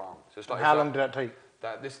from your arm. So it's like, how long did that take?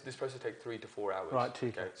 This process takes 3 to 4 hours. Right,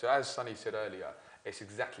 okay. So as Sunny said earlier, it's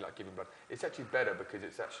exactly like giving blood. It's actually better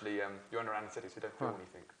because it's actually, you're under anaesthetic so you don't feel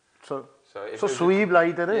anything. So sweep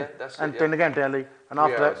like that, and 10 ਘੰਟਿਆਂ and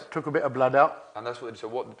after that took a bit of blood out. And that's what they do. So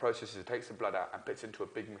what the process is, it takes the blood out and puts it into a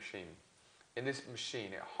big machine. In this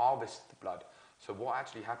machine, it harvests the blood. So what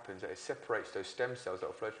actually happens is it separates those stem cells that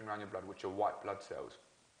are floating around your blood, which are white blood cells.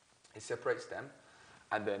 It separates them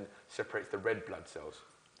and then separates the red blood cells.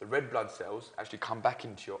 The red blood cells actually come back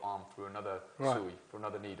into your arm through another sui, through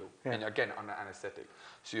another needle, and again under anaesthetic.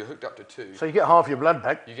 So you're hooked up to 2. So you get half your blood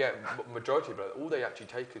back. You get majority of blood. All they actually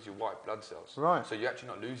take is your white blood cells. Right. So you're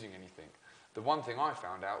actually not losing anything. The one thing I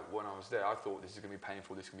found out when I was there, I thought this is going to be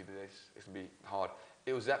painful, this is going to be this, it's going to be hard.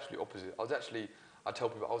 It was absolutely opposite. I tell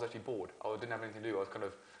people I was actually bored. I didn't have anything to do. I was kind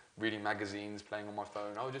of reading magazines, playing on my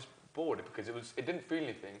phone. I was just bored because it didn't feel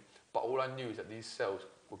anything, but all I knew is that these cells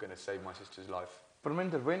were going to save my sister's life.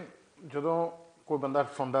 Parminder, when ਜਦੋਂ ਕੋਈ ਬੰਦਾ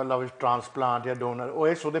ਸੁਣਦਾ ਲਵ transplant ਜਾਂ donor ਉਹ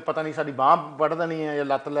ਇਹ ਸੋਚਦੇ ਪਤਾ ਨਹੀਂ ਸਾਡੀ ਬਾਂਹ ਵੱਢ ਦੇਣੀ ਹੈ ਜਾਂ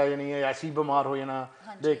ਲੱਤ ਲੈ ਜਾਣੀ ਹੈ ਐਸੀ ਬਿਮਾਰ ਹੋ ਜਾਣਾ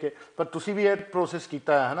ਦੇਖ ਕੇ ਪਰ ਤੁਸੀਂ ਵੀ ਇਹ ਪ੍ਰੋਸੈਸ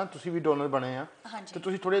ਕੀਤਾ ਹੈ ਨਾ ਤੁਸੀਂ ਵੀ ਡੋਨਰ ਬਣੇ ਆ ਤੇ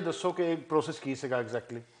ਤੁਸੀਂ ਥੋੜੇ ਦੱਸੋ ਕਿ ਪ੍ਰੋਸੈਸ ਕੀ ਸੀਗਾ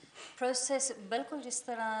ਐਗਜ਼ੈਕਟਲੀ ਪ੍ਰੋਸੈਸ ਬਿਲਕੁਲ ਜਿਸ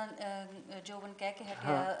ਤਰ੍ਹਾਂ ਜੋਬਨ ਕਹਿ ਕੇ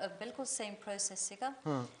ਹਟਿਆ ਬਿਲਕੁਲ ਸੇਮ ਪ੍ਰੋਸੈਸ ਸੀਗਾ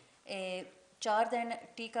ਇਹ 4 ਦਿਨ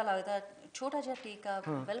ਟੀਕਾ ਲੱਗਦਾ ਛੋਟਾ ਜਿਹਾ ਟੀਕਾ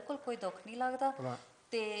ਬਿਲਕੁਲ ਕੋਈ ਦੁੱਖ ਨਹੀਂ ਲੱਗਦਾ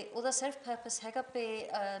ਤੇ ਉਹਦਾ ਸਿਰਫ ਪਰਪਸ ਹੈਗਾ ਪੇ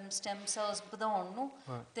ਸਟੈਮ ਸੈਲਸ ਵਧਾਉਣ ਨੂੰ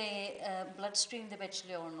ਤੇ ਬਲੱਡ ਸਟਰੀਮ ਦੇ ਵਿੱਚ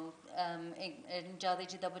ਲਿਆਉਣ ਨੂੰ ਜ਼ਿਆਦਾ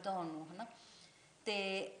ਜਿੱਦਾਂ ਵਧਾਉਣ ਨੂੰ ਹੈ ਨਾ ਤੇ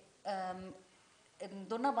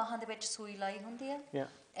ਦੋਨਾਂ ਬਾਹਾਂ ਦੇ ਵਿੱਚ ਸੂਈ ਲਾਈ ਹੁੰਦੀ ਆ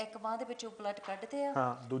ਇੱਕ ਬਾਂਹ ਦੇ ਵਿੱਚੋਂ ਬਲੱਡ ਕੱਢਦੇ ਆ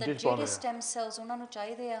ਤੇ ਜਿਹੜੇ ਸਟੈਮ ਸੈਲਸ ਉਹਨਾਂ ਨੂੰ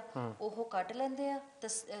ਚਾਹੀਦੇ ਆ ਉਹ ਕੱਢ ਲੈਂਦੇ ਆ ਤੇ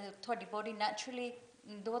ਤੁਹਾਡੀ ਬੋਡੀ ਨੈਚੁਰਲੀ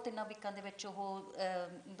 2-3 ਵੀਕਾਂ ਦੇ ਵਿੱਚ ਉਹ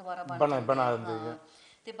ਦੁਬਾਰਾ ਬਣਾ ਦਿੰਦੀ ਆ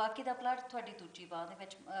ਤੇ ਬਾਕੀ ਦਾ ਬਲੱਡ ਤੁਹਾਡੀ ਦੂਜੀ ਬਾਂਹ ਦੇ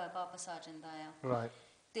ਵਿੱਚ ਵਾਪਸ ਆ ਜਾਂਦਾ ਆ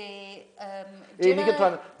ਤੇ ਇਹ ਨਹੀਂ ਕਿ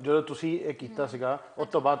ਤੁਹਾਨੂੰ ਜਦੋਂ ਤੁਸੀਂ ਇਹ ਕੀਤਾ ਸੀਗਾ ਉਸ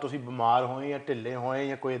ਤੋਂ ਬਾਅਦ ਤੁਸੀਂ ਬਿਮਾਰ ਹੋਏ ਜਾਂ ਢਿੱਲੇ ਹੋਏ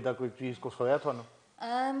ਜਾਂ ਕੋਈ ਇਦਾਂ ਕੋਈ ਚੀਜ਼ ਕੁਛ ਹੋਇਆ ਤੁਹਾਨੂੰ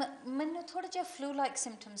ਮੈਨੂੰ ਥੋੜਾ ਜਿਹਾ ਫਲੂ ਲਾਈਕ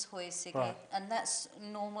ਸਿੰਪਟਮਸ ਹੋਏ ਸੀਗੇ ਐਂਡ ਦੈਟਸ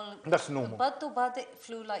ਨੋਰਮਲ ਵੱਧ ਤੋਂ ਵੱਧ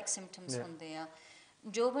ਫਲੂ ਲਾਈਕ ਸਿੰਪਟਮਸ ਹੁੰਦੇ ਆ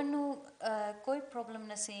ਜੋਬਨ ਨੂੰ ਕੋਈ ਪ੍ਰੋਬਲਮ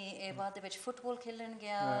ਨਹੀਂ ਸੀ ਇਹ ਬਾਅਦ ਦੇ ਵਿੱਚ ਫੁੱਟਬਾਲ ਖੇਲਣ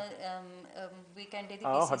ਗਿਆ ਵੀਕਐਂਡ ਦੀ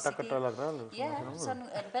ਕਿਸੇ ਸੀ ਸਾਨੂੰ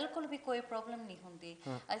ਬਿਲਕੁਲ ਵੀ ਕੋਈ ਪ੍ਰੋਬਲਮ ਨਹੀਂ ਹੁੰਦੀ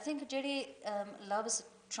ਆਈ ਥਿੰਕ ਜਿਹੜੀ ਲਵਸ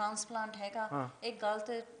ਟ੍ਰਾਂਸਪਲਾਂਟ ਹੈਗਾ ਇਹ ਗਲਤ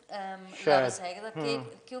ਲਵਸ ਹੈਗਾ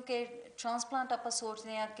ਕਿਉਂਕਿ ਟ੍ਰਾਂਸਪਲਾਂਟ ਆਪਾਂ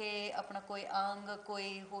ਸੋਚਦੇ ਆ ਕਿ ਆਪਣਾ ਕੋਈ ਅੰਗ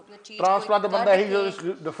ਕੋਈ ਹੋਰ ਚੀਜ਼ ਟ੍ਰਾਂਸਪਲਾਂਟ ਬੰਦਾ ਹੀ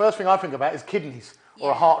the first thing I think about is kidneys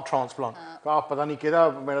or a heart transplant ਪਤਾ ਨਹੀਂ ਕਿਹਦਾ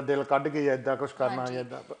ਮੇਰਾ ਦਿਲ ਕੱਢ ਕੇ ਜਾਂ ਇਦਾਂ ਕੁਝ ਕਰਨਾ ਜਾਂ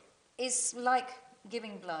ਇਦਾਂ is like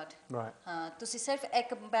giving blood ਹਾਂ ਤੁਸੀਂ ਸਿਰਫ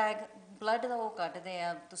ਇੱਕ ਬੈਗ ਬਲੱਡ ਦਾ ਉਹ ਕੱਢਦੇ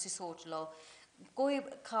ਆ ਤੁਸੀਂ ਸੋਚ ਲਓ ਕੋਈ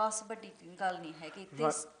ਖਾਸ ਵੱਡੀ ਗੱਲ ਨਹੀਂ ਹੈਗੀ ਤੇ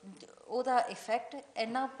ਉਹਦਾ ਇਫੈਕਟ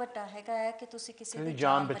ਇੰਨਾ ਵੱਡਾ ਹੈਗਾ ਹੈ ਕਿ ਤੁਸੀਂ ਕਿਸੇ ਦੀ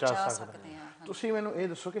ਜਾਨ ਬਚਾ ਸਕਦੇ ਆ ਤੁਸੀਂ ਮੈਨੂੰ ਇਹ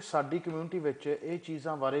ਦੱਸੋ ਕਿ ਸਾਡੀ ਕਮਿਊਨਿਟੀ ਵਿੱਚ ਇਹ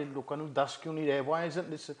ਚੀਜ਼ਾਂ ਬਾਰੇ ਲੋਕਾਂ ਨੂੰ ਦੱਸ ਕਿਉਂ ਨਹੀਂ ਰਹੇ ਵਾਈ ਇਜ਼ਨਟ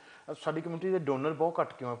ਦਿਸ ਸਾਡੀ ਕਮਿਊਨਿਟੀ ਦੇ ਡੋਨਰ ਬਹੁਤ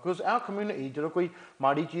ਘੱਟ ਕਿਉਂ ਬਿਕਾਜ਼ ਆਹ ਕਮਿਊਨਿਟੀ ਜਦੋਂ ਕੋਈ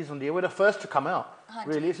ਮਾੜੀ ਚੀਜ਼ ਹੁੰਦੀ ਹੈ ਵੀ the first to come out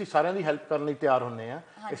really ਅਸੀਂ ਸਾਰਿਆਂ ਦੀ ਹੈਲਪ ਕਰਨ ਲਈ ਤਿਆਰ ਹੁੰਦੇ ਆ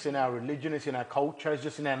it's in our religion it's in our culture it's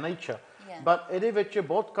just in our nature but ਇਹਦੇ ਵਿੱਚ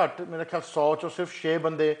ਬਹੁਤ ਘੱਟ ਮੇਰੇ ਖਿਆਲ 100 ਚੋਂ ਸਿਰਫ 6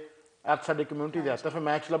 ਬੰਦੇ at ਸਾਡੀ ਕਮਿਊਨਿਟੀ ਦੇ ਆ ਤਾਂ ਫਿਰ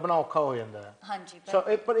ਮੈਚ ਲੱਭਣਾ ਔਖਾ ਹੋ ਜਾਂਦਾ ਹੈ ਹਾਂਜੀ ਸੋ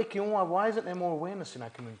ਪਰ ਇਹ ਕਿਉਂ ਆ Y isn't there more awareness in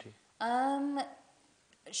our community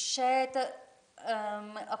ਸ਼ਾਇਦ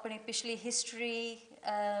ਆਪਣੀ ਪਿਛਲੀ ਹਿਸਟਰੀ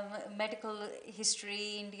ਮੈਡੀਕਲ ਹਿਸਟਰੀ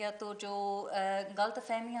ਇੰਡੀਆ ਤੋਂ ਜੋ ਗਲਤ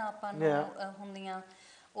ਫਹਿਮੀਆਂ ਆਪਾਂ ਨੂੰ ਹੁੰਦੀਆਂ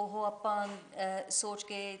ਉਹ ਆਪਾਂ ਸੋਚ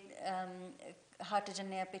ਕੇ ਹਟ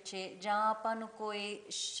ਜੰਨੇ ਆ ਪਿੱਛੇ ਜਾਂ ਆਪਾਂ ਨੂੰ ਕੋਈ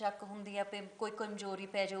ਸ਼ੱਕ ਹੁੰਦੀ ਆ ਵੀ ਕੋਈ ਕਮਜ਼ੋਰੀ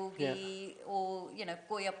ਪੈ ਜਾਊਗੀ ਉਹ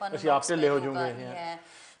ਕੋਈ ਆਪਾਂ ਨੂੰ ਹੈ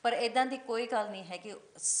ਪਰ ਇਦਾਂ ਦੀ ਕੋਈ ਗੱਲ ਨਹੀਂ ਹੈ ਕਿ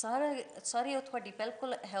ਸਾਰੇ ਉਹ ਤੁਹਾਡੀ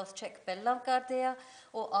ਬਿਲਕੁਲ ਹੈਲਥ ਚੈੱਕ ਪਹਿਲਾਂ ਕਰਦੇ ਆ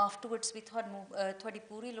ਉਹ ਆਫਟਰਵਰਡਸ ਵੀ ਤੁਹਾਨੂੰ ਤੁਹਾਡੀ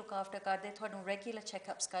ਪੂਰੀ ਲੁੱਕ ਆਫਟਰ ਕਰਦੇ ਤੁਹਾਨੂੰ ਰੈਗੂਲਰ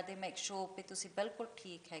ਚੈੱਕਅਪਸ ਕਰਦੇ ਮੇਕ ਸ਼ੋਰ ਕਿ ਤੁਸੀਂ ਬਿਲਕੁਲ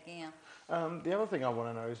ਠੀਕ ਹੈਗੇ ਆ the other thing I want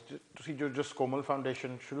to know is ਤੁਸੀਂ ਜੋ ਜਸਟ ਕੋਮਲ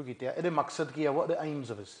ਫਾਊਂਡੇਸ਼ਨ ਸ਼ੁਰੂ ਕੀਤੀ ਹੈ ਇਹਦੇ ਮਕਸਦ ਕੀ ਹੈ what the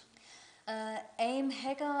aims of this aim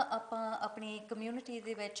ਹੈਗਾ ਆਪਾਂ ਆਪਣੀ ਕਮਿਊਨਿਟੀ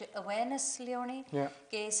ਦੇ ਵਿੱਚ ਅਵੇਅਰਨੈਸ ਲਿਆਉਣੀ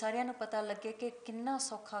ਕਿ ਸਾਰਿਆਂ ਨੂੰ ਪਤਾ ਲੱਗੇ ਕਿ ਕਿੰਨਾ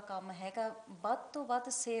ਸੌਖਾ ਕੰਮ ਹੈਗਾ ਵੱਧ ਤੋਂ ਵੱਧ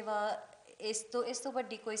ਸੇਵਾ ਇਸ ਤੋਂ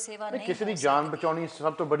ਵੱਡੀ ਕੋਈ ਸੇਵਾ ਨਹੀਂ ਕਿਸੇ ਦੀ ਜਾਨ ਬਚਾਉਣੀ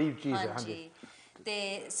ਸਭ ਤੋਂ ਬੜੀ ਚੀਜ਼ ਹੈ ਹਾਂਜੀ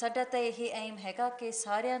ਤੇ ਸਾਡਾ ਤਾਂ ਇਹੀ ਏਮ ਹੈਗਾ ਕਿ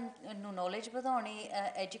ਸਾਰਿਆਂ ਨੂੰ ਨੌਲੇਜ ਵਧਾਉਣੀ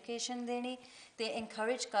ਐਜੂਕੇਸ਼ਨ ਦੇਣੀ ਤੇ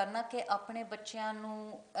ਇਨਕਰੇਜ ਕਰਨਾ ਕਿ ਆਪਣੇ ਬੱਚਿਆਂ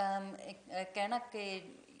ਨੂੰ ਕਹਿਣਾ ਕਿ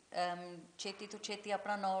ਛੇਤੀ ਤੋਂ ਛੇਤੀ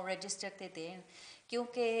ਆਪਣਾ ਨਾਮ ਰਜਿਸਟਰ ਤੇ ਦੇਣ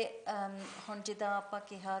ਕਿਉਂਕਿ ਹੁਣ ਜਿੱਦਾਂ ਆਪਾਂ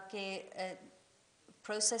ਕਿਹਾ ਕਿ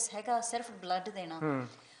ਪ੍ਰੋਸੈਸ ਹੈਗਾ ਸਿਰਫ ਬਲੱਡ ਦੇਣਾ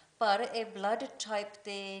ਪਰ ਇਹ ਬਲੱਡ ਟਾਈਪ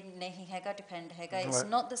ਤੇ ਨਹੀਂ ਹੈਗਾ ਡਿਪੈਂਡ ਹੈਗਾ it's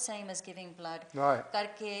not the same S giving blood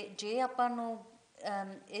ਕਰਕੇ ਜੇ ਆਪਾਂ ਨੂੰ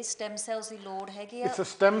ਇਹ stem cells ਦੀ ਲੋੜ ਹੈਗੀ ਆ it's a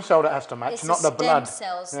stem cell that has to match not the blood stem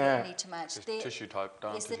cells that need to match the tissue type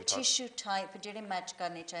down it's the tissue type ਜਿਹੜੇ match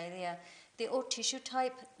ਕਰਨੇ ਚਾਹੀਦੇ ਆ ਤੇ ਉਹ tissue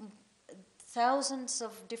type thousands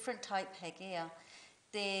of different type ਹੈਗੇ ਆ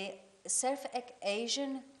ਤੇ ਸਿਰਫ ਇੱਕ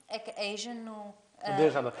ਏਸ਼ੀਅਨ ਨੂੰ ਦੇ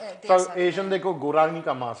ਸਕਦਾ ਤਾਂ ਏਸ਼ੀਅਨ ਦੇ ਕੋਈ ਗੋਰਾ ਨਹੀਂ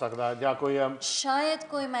ਕੰਮ ਆ ਸਕਦਾ ਜਾਂ ਕੋਈ ਸ਼ਾਇਦ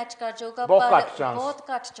ਕੋਈ ਮੈਚ ਕਰ ਜਾਊਗਾ ਪਰ ਬਹੁਤ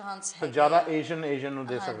ਘੱਟ ਚਾਂਸ ਹੈ ਜ਼ਿਆਦਾ ਏਸ਼ੀਅਨ ਨੂੰ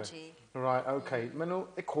ਦੇ ਸਕਦੇ ਰਾਈਟ ਓਕੇ ਮੈਨੂੰ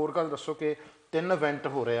ਇੱਕ ਹੋਰ ਗੱਲ ਦੱਸੋ ਕਿ 3 ਇਵੈਂਟ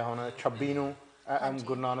ਹੋ ਰਿਹਾ ਹੁਣ 26 ਨੂੰ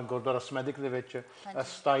ਗੁਰੂ ਨਾਨਕ ਗੁਰਦੁਆਰਾ ਸਮੈਦਿਕ ਦੇ ਵਿੱਚ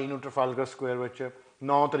 27 ਨੂੰ ਟ੍ਰਫਾਲਗਰ ਸਕੁਆਇਰ ਵਿੱਚ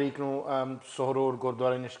 9 ਤਰੀਕ ਨੂੰ ਸੋਹਰੋਡ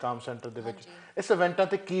ਗੁਰਦੁਆਰਾ ਨਿਸ਼ਕਾਮ ਸੈਂਟਰ ਦੇ ਵਿੱਚ ਇਸ ਇਵੈਂਟਾਂ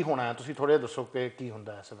ਤੇ ਕੀ ਹੋਣਾ ਹੈ ਤੁਸੀਂ ਥੋੜਾ ਦੱਸੋ ਕਿ ਕੀ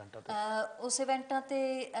ਹੁੰਦਾ ਹੈ ਇਸ ਇਵੈਂਟਾਂ ਤੇ ਉਸ ਇਵੈਂਟਾਂ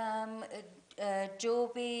ਤੇ ਜੋ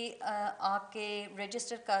ਵੀ ਆ ਕੇ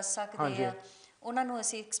ਰਜਿਸਟਰ ਕਰ ਸਕਦੇ ਆ ਉਹਨਾਂ ਨੂੰ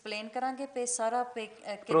ਅਸੀਂ ਐਕਸਪਲੇਨ ਕਰਾਂਗੇ ਕਿ ਸਾਰਾ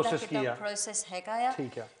ਕਿੱਦਾਂ ਪ੍ਰੋਸੈਸ ਹੈਗਾ ਆ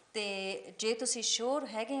ਤੇ ਜੇ ਤੁਸੀਂ ਸ਼ੋਰ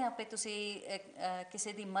ਹੈਗੇ ਆ ਕਿ ਤੁਸੀਂ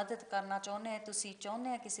ਕਿਸੇ ਦੀ ਮਦਦ ਕਰਨਾ ਚਾਹੁੰਦੇ ਆ ਤੁਸੀਂ ਚਾਹੁੰਦੇ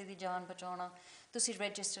ਆ ਕਿਸੇ ਦੀ ਜਾਨ ਬਚਾਉਣਾ ਤੁਸੀਂ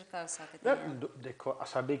ਰਜਿਸਟਰ ਕਰ ਸਕਦੇ ਆ ਦੇਖੋ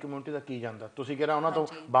ਸਾਡੀ ਕਮਿਊਨਿਟੀ ਦਾ ਕੀ ਜਾਂਦਾ ਤੁਸੀਂ ਕਿਹੜਾ ਉਹਨਾਂ ਤੋਂ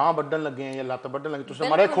ਬਾਹ ਵੱਢਣ ਲੱਗੇ ਆ ਜਾਂ ਲੱਤ ਵੱਢਣ ਲੱਗੇ ਤੁਸੀਂ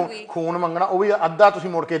ਮਾਰੇ ਖੂਨ ਮੰਗਣਾ ਉਹ ਵੀ ਅੱਧਾ ਤੁਸੀਂ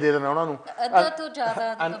ਮੁੜ ਕੇ ਦੇ ਦੇਣਾ ਉਹਨਾਂ ਨੂੰ ਅੱਧਾ ਤੋਂ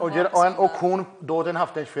ਜ਼ਿਆਦਾ ਉਹ ਖੂਨ 2-3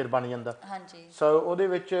 ਹਫ਼ਤੇ 'ਚ ਫਿਰ ਬਣ ਜਾਂਦਾ ਸੋ ਉਹਦੇ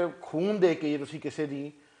ਵਿੱਚ ਖੂਨ ਦੇ ਕੇ ਤੁਸੀਂ ਕਿਸੇ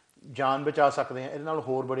ਦੀ ਜਾਨ ਬਚਾ ਸਕਦੇ ਆ ਇਹਦੇ ਨਾਲ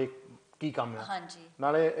ਹੋਰ ਬੜੇ ਕੀ ਕੰਮ ਹੈ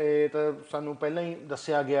ਨਾਲੇ ਇਹ ਤਾਂ ਸਾਨੂੰ ਪਹਿਲਾਂ ਹੀ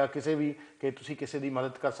ਦੱਸਿਆ ਗਿਆ ਕਿਸੇ ਵੀ ਕਿ ਤੁਸੀਂ ਕਿਸੇ ਦੀ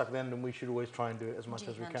ਮਦਦ ਕਰ ਸਕਦੇ ਹੋ we should always try and do it as much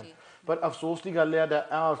as we can ਪਰ ਅਫਸੋਸ ਦੀ ਗੱਲ ਹੈ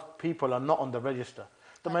that our people are not on the register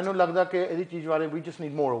ਤਾਂ ਮੈਨੂੰ ਲੱਗਦਾ ਕਿ ਇਹਦੀ ਚੀਜ਼ ਬਾਰੇ we just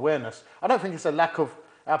need more awareness I don't think it's a lack of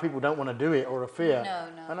our people don't want to do it or a fear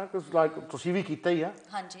ਹਨਾ because like ਤੁਸੀਂ ਵੀ ਕੀਤਾ ਹੀ ਆ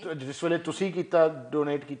ਜਿਸ ਵੇਲੇ ਤੁਸੀਂ ਕੀਤਾ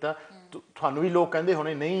ਡੋਨੇਟ ਕੀਤਾ ਤੁਹਾਨੂੰ ਵੀ ਲੋਕ ਕਹਿੰਦੇ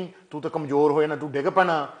ਹੋਣੇ ਨਹੀਂ ਤੂੰ ਤਾਂ ਕਮਜ਼ੋਰ ਹੋਇਆ ਨਾ ਤੂੰ ਡਿੱਗ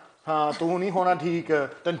ਪੈਣਾ ਹਾਂ ਤੂੰ ਨਹੀਂ ਹੋਣਾ ਠੀਕ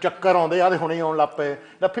ਤੈਨੂੰ ਚੱਕਰ ਆਉਂਦੇ ਆ ਤੇ ਹੁਣੇ ਆਉਣ ਲੱਗ ਪਏ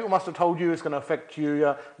that people must have told you it's going to affect you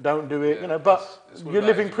don't do it you know but you're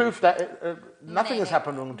living proof that nothing has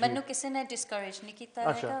happened wrong to you ਮੈਨੂੰ ਕਿਸੇ ਨੇ discourage ਨਹੀਂ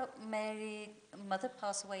ਕੀਤਾ ਹੈਗਾ ਮੇਰੀ mother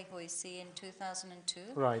passed away ਹੋਈ ਸੀ in 2002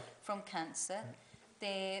 from cancer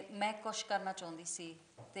ਤੇ ਮੈਂ ਕੁਛ ਕਰਨਾ ਚਾਹੁੰਦੀ ਸੀ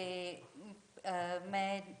ਤੇ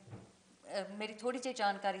ਮੈਂ ਮੇਰੀ ਥੋੜੀ ਜਿਹੀ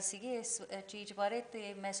ਜਾਣਕਾਰੀ ਸੀਗੀ ਇਸ ਚੀਜ਼ ਬਾਰੇ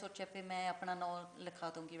ਤੇ ਮੈਂ ਸੋਚਿਆ ਕਿ ਮੈਂ ਆਪਣਾ ਨਾਮ ਲਿਖਾ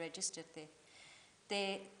ਦੂੰਗੀ ਰਜਿਸਟਰ ਤੇ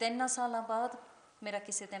 3 ਸਾਲਾਂ ਬਾਅਦ ਮੇਰਾ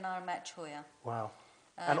ਕਿਸੇ ਦੇ ਨਾਲ ਮੈਚ ਹੋਇਆ ਵਾਓ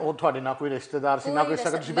ਐਂਡ ਉਹ ਤੁਹਾਡੇ ਨਾਲ ਕੋਈ ਰਿਸ਼ਤੇਦਾਰ ਸੀ ਨਾ ਕੋਈ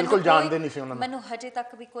ਸਕਾ ਤੁਸੀਂ ਬਿਲਕੁਲ ਜਾਣਦੇ ਨਹੀਂ ਸੀ ਉਹਨਾਂ ਨੂੰ ਮੈਨੂੰ ਹਜੇ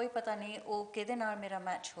ਤੱਕ ਵੀ ਕੋਈ ਪਤਾ ਨਹੀਂ ਉਹ ਕਿਹਦੇ ਨਾਲ ਮੇਰਾ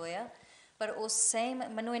ਮੈਚ ਹੋਇਆ ਪਰ ਉਹ ਸੇਮ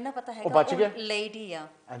ਮੈਨੂੰ ਇਹਨਾਂ ਪਤਾ ਹੈਗਾ ਉਹ ਲੇਡੀ ਆ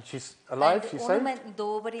and she is alive Shri side ਮੈਂ 2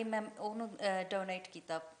 ਵਾਰੀ ਮੈਂ ਉਹਨੂੰ ਡੋਨੇਟ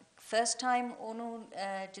ਕੀਤਾ ਫਰਸਟ ਟਾਈਮ ਉਹਨੂੰ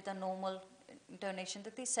ਜਿੱਦਾਂ ਨੋਰਮਲ ਡੋਨੇਸ਼ਨ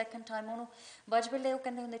ਦਿੱਤੀ ਸੈਕੰਡ ਟਾਈਮ ਉਹਨੂੰ ਬਾਅਦ ਵੇਲੇ ਉਹ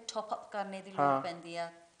ਕਹਿੰਦੇ ਹੁੰਦੇ ਟੌਪ ਅਪ ਕਰਨੇ ਦੀ ਲੋੜ ਪੈਂਦੀ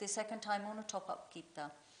ਆ ਤੇ ਸੈਕੰਡ ਟਾਈਮ ਉਹਨੂੰ ਟੌਪ ਅਪ ਕੀਤਾ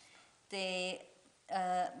ਤੇ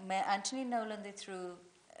ਮੈਂ ਐਂਟਨੀ ਨੋਲਨ ਦੇ ਥਰੂ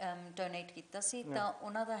ਡੋਨੇਟ ਕੀਤਾ ਸੀ ਤਾਂ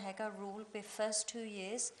ਉਹਨਾਂ ਦਾ ਹੈਗਾ ਰੂਲ ਪੇ ਫਰਸਟ 2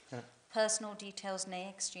 ਇਅਰਸ ਪਰਸਨਲ ਡਿਟੇਲਸ ਨਹੀਂ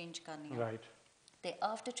ਐਕਸਚੇਂਜ ਕਰਨੀਆਂ ਰਾਈਟ ਤੇ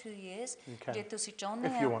ਆਫਟਰ 2 ਇਅਰਸ ਜੇ ਤੁਸੀਂ ਚਾਹੁੰਦੇ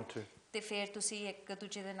ਆ ਤੇ ਫਿਰ ਤੁਸੀਂ ਇੱਕ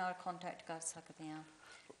ਦੂਜੇ ਦੇ ਨਾਲ ਕੰਟੈਕਟ ਕਰ ਸਕਦੇ ਆ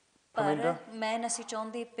ਪਰ ਮੈਂ ਨਹੀਂ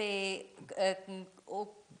ਚਾਹੁੰਦੀ ਪੇ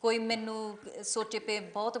ਉਹ ਕੋਈ ਮੈਨੂੰ ਸੋਚੇ ਪੇ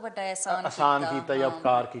ਬਹੁਤ ਵੱਡਾ ਆਸਾਨ ਕੀਤਾ ਜਾਂ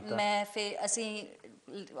ਉਪਕਾਰ ਕੀਤਾ ਮੈਂ ਫਿਰ ਅਸੀਂ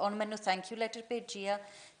ਉਹਨੇ ਮੈਨੂੰ ਥੈਂਕ ਯੂ ਲੈਟਰ ਭੇਜੀ ਆ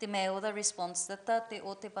ਤੇ ਮੈਂ ਉਹਦਾ ਰਿਸਪੌਂਸ ਦਿੱਤਾ ਤੇ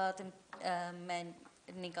ਉਹ ਤੋਂ ਬਾਅਦ ਮੈਂ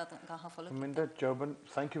ਨਹੀਂ ਗਾਹਾਂ ਫੋਲੋ ਕੀਤਾ ਮਿੰਦਰ ਜੋਬਨ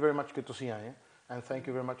ਥੈਂਕ ਯੂ ਵੈਰੀ ਮੱਚ ਕਿ ਤੁਸੀਂ ਆਏ and thank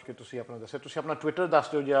you very much ਕਿ ਤੁਸੀਂ ਆਪਣਾ ਦੱਸਿਆ ਤੁਸੀਂ ਆਪਣਾ ਟਵਿੱਟਰ ਦੱਸ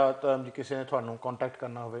ਦਿਓ ਜਾਂ ਜੇ ਕਿਸੇ ਨੇ ਤੁਹਾਨੂੰ ਕੰਟੈਕਟ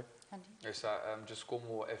ਕਰਨਾ ਹੋਵੇ It's just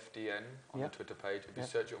Cornwall FDN on the Twitter page. If you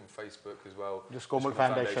search it on Facebook as well, just Cornwall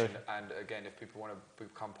Foundation. And again, if people want to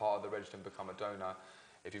become part of the register and become a donor,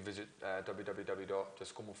 if you visit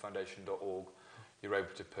www.justcornwallfoundation.org, you're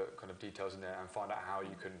able to put kind of details in there and find out how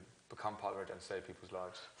you can become part of the register and save people's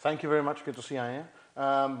lives. Thank you very much ਕਿ ਤੁਸੀਂ ਆਏ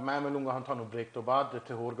ਆ ਮੈਂ ਮਿਲੂੰਗਾ ਹੁਣ ਤੁਹਾਨੂੰ break ਤੋਂ ਬਾਅਦ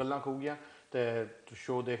ਜਿੱਥੇ ਹੋਰ ਗੱਲਾਂ ਕਹੂਗੀਆਂ ਤੇ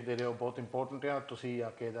ਸ਼ੋਅ ਦੇਖਦੇ ਰਹੋ ਬਹੁਤ ਇੰਪੋਰਟੈਂਟ ਆ ਤੁਸੀਂ ਆ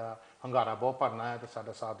ਕੇ ਦਾ ਹੰਗਾਰਾ ਬਹੁਤ ਭਰਨਾ ਹੈ ਤੇ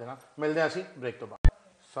ਸਾਡਾ ਸਾਥ ਦੇਣਾ ਮਿਲਦੇ ਆ ਅਸੀਂ ਬ੍ਰੇਕ ਤੋਂ ਬਾਅਦ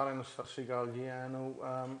ਸਾਰਿਆਂ ਨੂੰ ਸਤਿ ਸ਼੍ਰੀ ਅਕਾਲ ਜੀ ਆਇਆਂ ਨੂੰ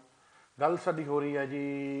ਗੱਲ ਸਾਡੀ ਹੋ ਰਹੀ ਹੈ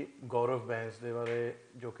ਜੀ ਗੌਰਵ ਬੈਂਸ ਦੇ ਬਾਰੇ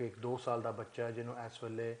ਜੋ ਕਿ ਇੱਕ 2 ਸਾਲ ਦਾ ਬੱਚਾ ਹੈ ਜਿਹਨੂੰ ਇਸ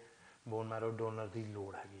ਵੇਲੇ ਬੋਨ ਮੈਰੋ ਡੋਨਰ ਦੀ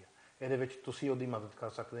ਲੋੜ ਹੈਗੀ ਆ ਇਹਦੇ ਵਿੱਚ ਤੁਸੀਂ ਉਹਦੀ ਮਦਦ ਕਰ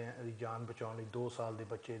ਸਕਦੇ ਆ ਇਹਦੀ ਜਾਨ ਬਚਾਉਣ ਲਈ 2 ਸਾਲ ਦੇ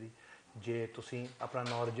ਬੱਚੇ ਦੀ ਜੇ ਤੁਸੀਂ ਆਪਣਾ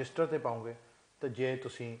ਨਾਂ ਰਜਿਸਟਰ 'ਤੇ ਪਾਓਗੇ ਤਾਂ ਜੇ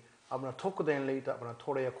ਤੁਸੀਂ ਆਪਣਾ ਥੁੱਕ ਦੇਣ ਲਈ ਤਾਂ ਆਪਣਾ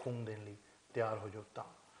ਥੋੜ੍ਹਾ ਜਿਹਾ ਖੂਨ ਦੇਣ ਲਈ ਤਿਆਰ ਹੋ ਜਾਓ ਤਾਂ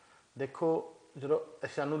ਦੇਖੋ ਜਦੋਂ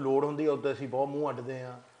ਸਾਨੂੰ ਲੋੜ ਹੁੰਦੀ ਉਦੋਂ ਅਸੀਂ ਬਹੁਤ ਮੂੰਹ ਅੱਡਦੇ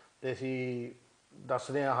ਹਾਂ ਅਤੇ ਅਸੀਂ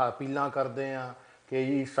ਦੱਸਦੇ ਹਾਂ ਅਪੀਲਾਂ ਕਰਦੇ ਹਾਂ ਕਿ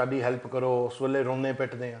ਜੀ ਸਾਡੀ ਹੈਲਪ ਕਰੋ ਉਸ ਵੇਲੇ ਰੋਂਦੇ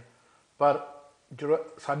ਪਿੱਟਦੇ ਹਾਂ ਪਰ ਜਦੋਂ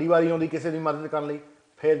ਸਾਡੀ ਵਾਰੀ ਆਉਂਦੀ ਕਿਸੇ ਦੀ ਮਦਦ ਕਰਨ ਲਈ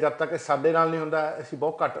ਫਿਰ ਜਦ ਤੱਕ ਸਾਡੇ ਨਾਲ ਨਹੀਂ ਹੁੰਦਾ ਅਸੀਂ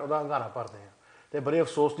ਬਹੁਤ ਘੱਟ ਉਹਦਾ ਹੰਗਾਰਾ ਭਰਦੇ ਹਾਂ ਅਤੇ ਬੜੇ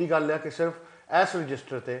ਅਫਸੋਸ ਦੀ ਗੱਲ ਹੈ ਕਿ ਸਿਰਫ ਇਸ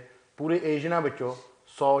ਰਜਿਸਟਰ 'ਤੇ ਪੂਰੇ ਏਸ਼ੀਅਨਾਂ ਵਿੱਚੋਂ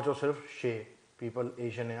 100 ਚੋਂ ਸਿਰਫ 6 ਪੀਪਲ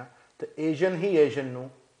ਏਸ਼ੀਅਨ ਆ ਅਤੇ ਏਸ਼ੀਅਨ ਹੀ ਏਸ਼ੀਅਨ ਨੂੰ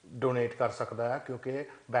ਡੋਨੇਟ ਕਰ ਸਕਦਾ ਹੈ ਕਿਉਂਕਿ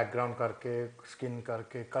ਬੈਕਗਰਾਊਂਡ ਕਰਕੇ ਸਕਿਨ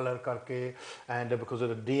ਕਰਕੇ ਕਲਰ ਕਰਕੇ ਐਂਡ ਬਿਕੋਜ਼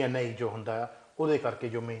ਆਫ DNA ਜੋ ਹੁੰਦਾ ਆ ਉਹਦੇ ਕਰਕੇ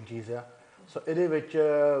ਜੋ ਮੇਨ ਚੀਜ਼ ਆ ਸੋ ਇਹਦੇ ਵਿੱਚ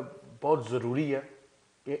ਬਹੁਤ ਜ਼ਰੂਰੀ ਹੈ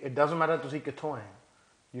ਕਿ ਇਟ ਡਜ਼ਨਟ ਮੈਟਰ ਤੁਸੀਂ ਕਿੱਥੋਂ ਆਏ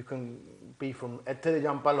ਯੂ ਕੈਨ ਬੀ ਫਰੋਮ ਇੱਥੇ ਦੇ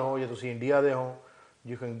ਜੰਪਲ ਹੋ ਜਾਂ ਤੁਸੀਂ ਇੰਡੀਆ ਦੇ ਹੋ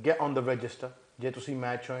you can get on the register ਜੇ ਤੁਸੀਂ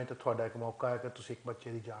ਮੈਚ ਹੋਏ ਤਾਂ ਤੁਹਾਡਾ ਇੱਕ ਮੌਕਾ ਹੈ ਕਿ ਤੁਸੀਂ ਇੱਕ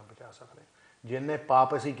ਬੱਚੇ ਦੀ ਜਾਨ ਬਚਾ ਸਕਦੇ ਜਿੰਨੇ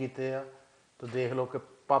ਪਾਪ ਅਸੀਂ ਕੀਤੇ ਆ ਤਾਂ ਦੇਖ ਲਓ ਕਿ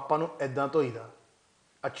ਪਾਪਾਂ ਨੂੰ ਇੱਦਾਂ ਧੋਈਦਾ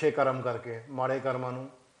ਅੱਛੇ ਕਰਮ ਕਰਕੇ ਮਾੜੇ ਕਰਮਾਂ ਨੂੰ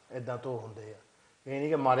ਇੱਦਾਂ ਧੋ ਹੁੰਦੇ ਆ ਇਹ ਨਹੀਂ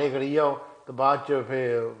ਕਿ ਮਾੜੇ ਕਰੀ ਜਾਓ ਅਤੇ ਬਾਅਦ 'ਚ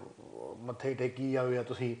ਫਿਰ ਮੱਥੇ ਟੇਕੀ ਜਾਓ ਜਾਂ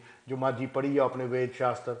ਤੁਸੀਂ ਜੋ ਮਰਜ਼ੀ ਪੜ੍ਹੀ ਜਾਓ ਆਪਣੇ ਵੇਦ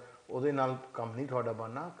ਸ਼ਾਸਤਰ ਉਹਦੇ ਨਾਲ ਕੰਮ ਨਹੀਂ ਤੁਹਾਡਾ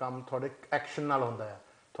ਬਣਨਾ ਕੰਮ ਤੁਹਾਡੇ ਐਕਸ਼ਨ ਨਾਲ ਹੁੰਦਾ ਹੈ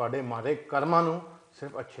ਤੁਹਾਡੇ ਮਾੜੇ ਕਰਮਾਂ ਨੂੰ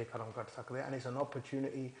ਸਿਰਫ ਅੱਛੇ ਕਰਮ ਕੱਢ ਸਕਦੇ and it's N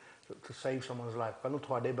opportunity to save ਸਮਨਸ life ਕੱਲ੍ਹ ਨੂੰ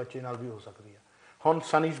ਤੁਹਾਡੇ ਬੱਚੇ ਨਾਲ ਵੀ ਹੋ ਸਕਦੀ ਹੈ ਹੁਣ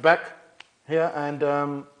Sunny is back hair and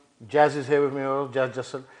jazz is here with me jazz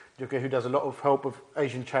Jasal ਜੋ ਕਿ ਹੀ does a lot of help of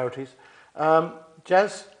Asian ਚੈਰਿਟੀਜ਼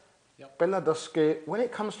jazz ਪਹਿਲਾਂ ਦੱਸ ਕੇ when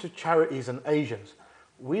it comes to charities and Asians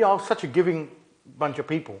we are such a giving bunch of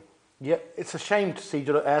people yet it's a shame to see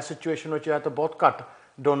ਜਿਹੜਾ ਇਹ situation ਵਿੱਚ ਹੈ ਤਾਂ ਬਹੁਤ ਘੱਟ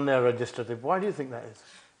donor register ਤੇ why do you think that is?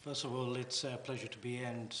 First of all, it's a pleasure to be here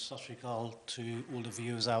and sat sri akal to all the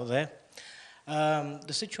viewers out there.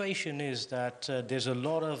 The situation is that there's a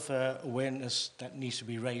lot of awareness that needs to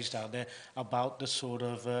be raised out there about the sort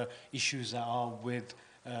of issues that are with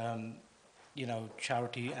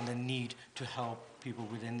charity and the need to help people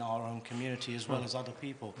within our own community as well as other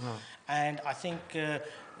people. And I think a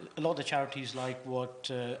lot of the charities like what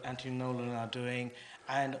Anthony Nolan are doing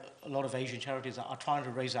and a lot of Asian charities are trying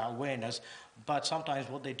to raise that awareness, but sometimes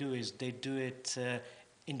what they do is they do it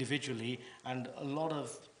individually, and a lot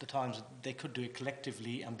of the times they could do it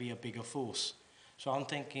collectively and be a bigger force. So I'm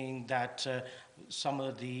thinking that some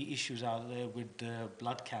of the issues out there with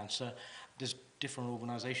blood cancer, there's different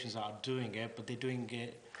organisations that are doing it, but they're doing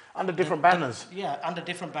it under different banners. Under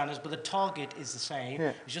different banners, but the target is the same.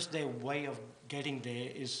 It's just their way of getting there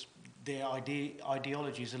is their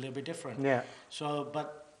ideology is a little bit different. Yeah. So,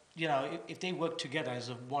 but you know, if they work together as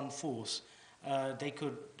a one force, they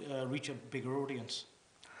could reach a bigger audience.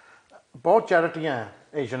 बहुत charities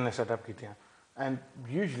Asian ने set up कीतियां, and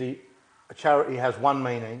usually a charity has one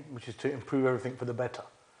main aim, which is to improve everything for the better.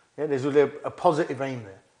 Yeah, there's really a positive aim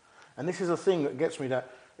there, and this is a thing that gets me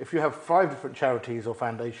that if you have 5 different charities or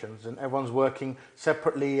foundations and everyone's working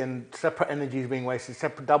separately and separate energy is being wasted,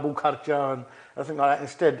 separate double kharcha and everything like that,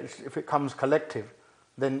 instead, if it comes collective,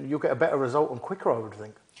 then you get a better result and quicker, I would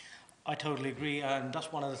think. I totally agree, and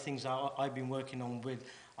that's one of the things that I've been working on with.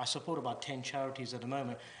 I support about 10 charities at the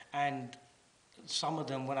moment, and some of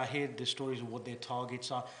them, when I hear the stories of what their targets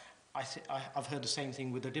are, I've heard the same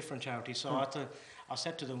thing with a different charity. So I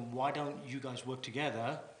said to them, why don't you guys work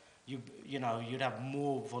together? You know, you'd have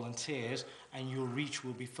more volunteers and your reach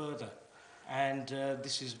will be further. And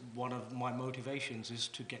this is one of my motivations, is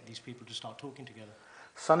to get these people to start talking together.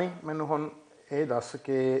 Sunny, ਮੈਨੂੰ ਹੁਣ ਇਹ ਦੱਸ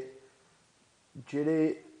ਕਿ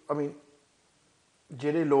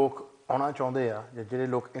ਜਿਹੜੇ ਲੋਕ ਆਉਣਾ ਚਾਹੁੰਦੇ ਆ ਜਾਂ ਜਿਹੜੇ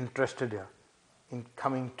ਲੋਕ ਇੰਟਰਸਟਿਡ ਆ in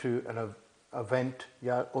coming to an event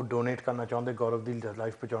ਜਾਂ ਉਹ ਡੋਨੇਟ ਕਰਨਾ ਚਾਹੁੰਦੇ ਗੌਰਵ ਦੀ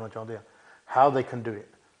ਲਾਈਫ ਪਹੁੰਚਾਉਣਾ ਚਾਹੁੰਦੇ ਆ, how they can do it?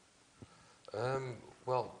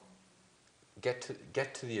 Well, get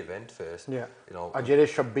to the event first. Yeah. You know. ਜਿਹੜੇ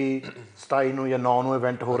 26 27 ਨੂੰ ਜਾਂ 9 ਨੂੰ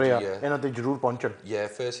ਇਵੈਂਟ ਹੋ ਰਿਹਾ ਇਹਨਾਂ ਤੇ ਜ਼ਰੂਰ ਪਹੁੰਚਣ. Yeah,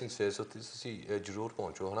 first things first. So ਤੁਸੀਂ ਜ਼ਰੂਰ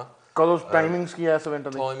ਪਹੁੰਚੋ, ਹਨਾ. ਕਦੋਂ ਟਾਈਮਿੰਗਸ ਕੀ ਹੈ ਇਸ event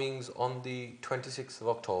the? Timings on the 26th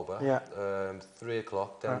of October. Yeah. 3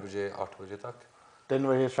 o'clock 3 ਵਜੇ 8 ਵਜੇ ਤੱਕ. 3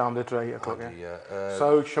 ਵਜੇ ਸ਼ਾਮ ਦੇ 3 o'clock ਹੈ. So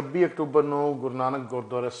 26 ਅਕਤੂਬਰ ਨੂੰ ਗੁਰੂ ਨਾਨਕ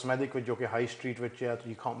ਗੁਰਦੁਆਰਾ ਸਮੈਦਿਕ ਵਿੱਚ, ਜੋ ਕਿ ਹਾਈ ਸਟਰੀਟ ਵਿੱਚ ਹੈ,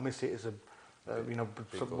 you can't miss it. It's a you know,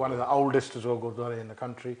 one of the oldest as well ਗੁਰਦੁਆਰੇ in the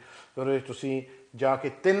country. ਉਹਦੇ ਵਿੱਚ ਤੁਸੀਂ ਜਾ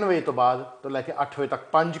ਕੇ 3 ਵਜੇ ਤੋਂ ਬਾਅਦ ਤੋਂ ਲੈ ਕੇ 8 ਵਜੇ ਤੱਕ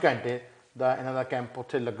 5 ਘੰਟੇ ਦਾ ਇਹਨਾਂ ਦਾ ਕੈਂਪ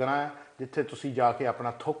ਉੱਥੇ ਲੱਗਣਾ ਹੈ, ਜਿੱਥੇ ਤੁਸੀਂ ਜਾ ਕੇ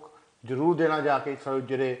ਆਪਣਾ ਥੁੱਕ ਜ਼ਰੂਰ ਦੇਣਾ ਜਾ ਕੇ. ਸੋ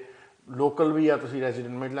ਜਿਹੜੇ ਲੋਕਲ ਵੀ ਆ, ਤੁਸੀਂ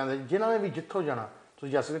ਰੈਜ਼ੀਡੈਂਟ ਮਿਡਲੈਂਡ ਦੇ, ਜਿਨ੍ਹਾਂ ਨੇ ਵੀ ਜਿੱਥੋਂ ਜਾਣਾ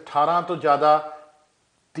ਤੁਸੀਂ ਜਾ ਸਕਦੇ. 18 ਤੋਂ ਜ਼ਿਆਦਾ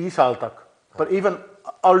 30 ਸਾਲ ਤੱਕ, ਪਰ even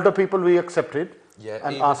older people we accepted.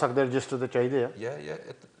 And ਆ ਸਕਦੇ ਰਜਿਸਟਰ ਤੇ ਚਾਹੀਦੇ ਆ.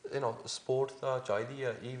 You know, sport ਤਾਂ ਚਾਹੀਦੀ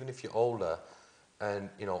ਆ, even if you're older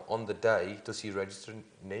and you know on the day ਤੁਸੀਂ register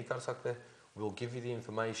ਨਹੀਂ ਕਰ ਸਕਦੇ, we'll give you the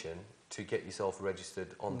information to get yourself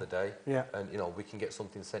registered on the day. And you know, we can get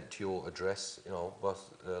something sent to your address, you know,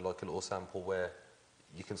 like a little sample where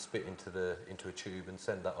you can spit into a tube and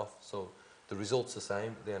send that off. So the result's the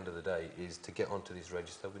same at the end of the day, is to get onto this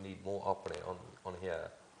register. We need more operating on here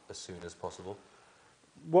as soon as possible.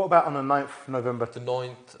 What about on the 9th of November? The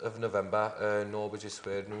 9th of November, 9 ਵਜੇ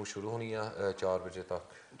ਸਵੇਰ ਨੂੰ ਸ਼ੁਰੂ ਹੋਣੀ ਆ 4 ਵਜੇ ਤੱਕ.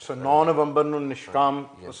 So 9 ਨਵੰਬਰ ਨੂੰ ਨਿਸ਼ਕਾਮ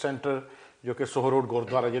centre, ਜੋ ਕਿ ਸੋਹ ਰੋਡ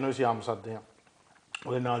ਗੁਰਦੁਆਰਾ ਜਿਹਨੂੰ ਅਸੀਂ ਆਮ ਸੱਦਦੇ ਹਾਂ,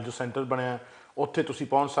 ਉਹਦੇ ਨਾਲ ਜੋ ਸੈਂਟਰ ਬਣਿਆ, ਉੱਥੇ ਤੁਸੀਂ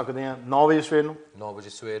ਪਹੁੰਚ ਸਕਦੇ ਆ 9 ਵਜੇ ਸਵੇਰ ਨੂੰ. 9 ਵਜੇ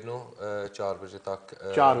ਸਵੇਰ ਨੂੰ 4 ਵਜੇ ਤੱਕ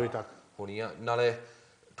 4 ਵਜੇ ਤੱਕ ਹੋਣੀ ਆ. ਨਾਲੇ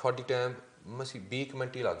ਤੁਹਾਡੀ ਟਾਈਮ ਮਸੀ 20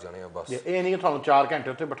 ਮਿੰਟ ਹੀ ਲੱਗ ਜਾਣੇ ਆ ਬਸ. ਇਹ ਨਹੀਂ ਕਿ ਤੁਹਾਨੂੰ 4 ਘੰਟੇ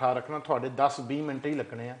ਉੱਥੇ ਬਿਠਾ ਰੱਖਣਾ, ਤੁਹਾਡੇ 10-20 ਮਿੰਟ ਹੀ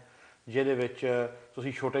ਲੱਗਣੇ ਆ, ਜਿਹਦੇ ਵਿੱਚ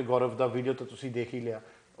ਤੁਸੀਂ ਛੋਟੇ ਗੌਰਵ ਦਾ ਵੀਡੀਓ ਤਾਂ ਤੁਸੀਂ ਦੇਖ ਹੀ ਲਿਆ,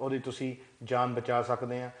 ਉਹਦੀ ਤੁਸੀਂ ਜਾਨ ਬਚਾ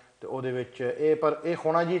ਸਕਦੇ ਆ. ਤੇ ਉਹਦੇ ਵਿੱਚ ਪਰ ਇਹ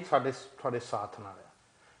ਹੋਣਾ ਜੀ ਤੁਹਾਡੇ ਸਾਥ ਨਾਲ ਆ.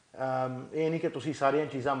 ਇਹ ਨਹੀਂ ਕਿ ਤੁਸੀਂ ਸਾਰੀਆਂ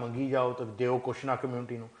ਚੀਜ਼ਾਂ ਮੰਗੀ ਜਾਓ ਤਾਂ ਦਿਓ ਕੁਛ ਨਾ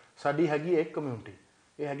ਕਮਿਊਨਿਟੀ ਨੂੰ. ਸਾਡੀ ਹੈਗੀ ਇੱਕ ਕਮਿਊਨਿਟੀ,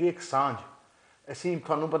 ਇਹ ਹੈਗੀ ਇੱਕ ਸਾਂਝ. ਅਸੀਂ,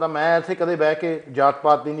 ਤੁਹਾਨੂੰ ਪਤਾ, ਮੈਂ ਇੱਥੇ ਕਦੇ ਬਹਿ ਕੇ ਜਾਤ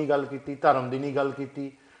ਪਾਤ ਦੀ ਨਹੀਂ ਗੱਲ ਕੀਤੀ, ਧਰਮ ਦੀ ਨਹੀਂ ਗੱਲ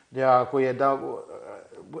ਕੀਤੀ, ਜਾਂ ਕੋਈ ਇੱਦਾਂ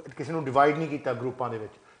ਕਿਸੇ ਨੂੰ ਡਿਵਾਈਡ ਨਹੀਂ ਕੀਤਾ ਗਰੁੱਪਾਂ ਦੇ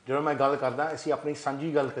ਵਿੱਚ. ਜਦੋਂ ਮੈਂ ਗੱਲ ਕਰਦਾ, ਅਸੀਂ ਆਪਣੀ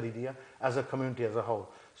ਸਾਂਝੀ ਗੱਲ ਕਰੀਦੀ ਆ as a community, as a whole.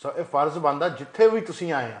 ਸੋ ਇਹ ਫਰਜ਼ ਬਣਦਾ, ਜਿੱਥੇ ਵੀ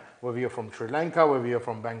ਤੁਸੀਂ ਆਏ ਆ, whether you're from Sri Lanka, whether you're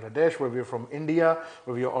from Bangladesh, whether you're from India,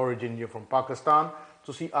 whether your origin you're from Pakistan,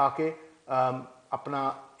 ਤੁਸੀਂ ਆ ਕੇ ਆਪਣਾ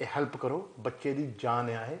ਇਹ ਹੈਲਪ ਕਰੋ. ਬੱਚੇ ਦੀ ਜਾਨ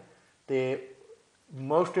ਆ ਇਹ. ਤੇ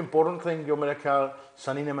ਮੋਸਟ ਇੰਪੋਰਟੈਂਟ ਥਿੰਗ ਜੋ ਮੇਰੇ ਖਿਆਲ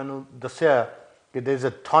ਸਨੀ ਨੇ ਮੈਨੂੰ ਦੱਸਿਆ ਕਿ there is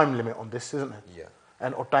a time limit on this, isn't it?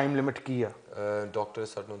 And ਉਹ ਟਾਈਮ ਲਿਮਿਟ ਕੀ ਆ? ਡਾਕਟਰ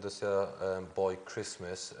ਸਾਨੂੰ ਦੱਸਿਆ ਬਾਈ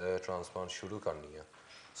ਕ੍ਰਿਸਮਸ ਟ੍ਰਾਂਸਪਲਾਂਟ ਸ਼ੁਰੂ ਕਰਨੀ ਆ.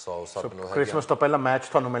 So Christmas ਤੋਂ ਪਹਿਲਾਂ ਮੈਚ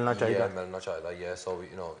ਤੁਹਾਨੂੰ ਮਿਲਣਾ ਚਾਹੀਦਾ. ਮਿਲਣਾ ਚਾਹੀਦਾ. So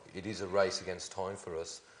you know, it is a race against time for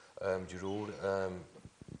us. ਜ਼ਰੂਰ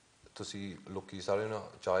ਤੁਸੀਂ ਲੋਕੀ ਸਾਰੇ ਨੂੰ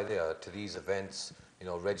ਚਾਹੀਦੇ ਆ to these events, you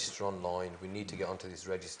know, register online. We need to get onto this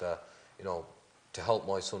register, you know, to help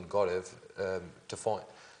my son Gaurav to find.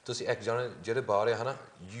 ਤੁਸੀਂ ਇੱਕ ਜਣੇ ਜਿਹੜੇ ਬਾਹਰ ਆ ਨਾ,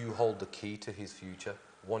 you hold the key to his future.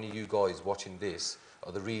 One of you guys watching this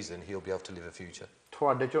are the reason he'll be able to live a future.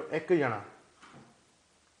 ਤੁਹਾਡੇ ਚੋਂ ਇੱਕ ਜਣਾ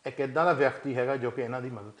ਇੱਕ ਇੱਦਾਂ ਦਾ ਵਿਅਕਤੀ ਹੈਗਾ ਜੋ ਕਿ ਇਹਨਾਂ ਦੀ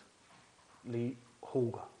ਮਦਦ ਲਈ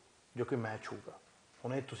ਹੋਊਗਾ, ਜੋ ਕਿ ਮੈਚ ਹੋਊਗਾ.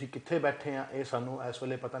 ਹੁਣ ਇਹ ਤੁਸੀਂ ਕਿੱਥੇ ਬੈਠੇ ਆ, ਇਹ ਸਾਨੂੰ ਇਸ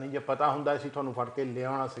ਵੇਲੇ ਪਤਾ ਨਹੀਂ. ਜੇ ਪਤਾ ਹੁੰਦਾ ਅਸੀਂ ਤੁਹਾਨੂੰ ਫੜ ਕੇ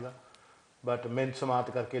ਲਿਆਉਣਾ ਸੀਗਾ, ਬਟ ਮਿਹਨਤ ਸਮਾਤ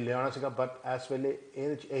ਕਰਕੇ ਲਿਆਉਣਾ ਸੀਗਾ. ਬਟ ਇਸ ਵੇਲੇ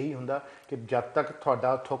ਇਹਦੇ 'ਚ ਇਹੀ ਹੁੰਦਾ ਕਿ ਜਦ ਤੱਕ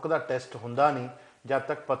ਤੁਹਾਡਾ ਥੁੱਕ ਦਾ ਟੈਸਟ ਹੁੰਦਾ ਨਹੀਂ, ਜਦ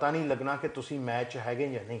ਤੱਕ ਪਤਾ ਨਹੀਂ ਲੱਗਣਾ ਕਿ ਤੁਸੀਂ ਮੈਚ ਹੈਗੇ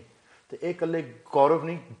ਜਾਂ ਨਹੀਂ. ਤੇ ਇਹ ਇਕੱਲੇ ਗੌਰਵ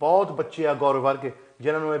ਨਹੀਂ, ਬਹੁਤ ਬੱਚੇ ਆ ਗੌਰਵ ਵਰਗੇ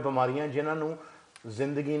ਜਿਨ੍ਹਾਂ ਨੂੰ ਇਹ ਬਿਮਾਰੀਆਂ, ਜਿਨ੍ਹਾਂ ਨੂੰ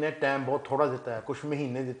ਜ਼ਿੰਦਗੀ ਨੇ ਟਾਈਮ ਬਹੁਤ ਥੋੜ੍ਹਾ ਦਿੱਤਾ ਹੈ, ਕੁਛ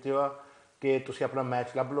ਮਹੀਨੇ ਦਿੱਤੇ ਆ ਕਿ ਤੁਸੀਂ ਆਪਣਾ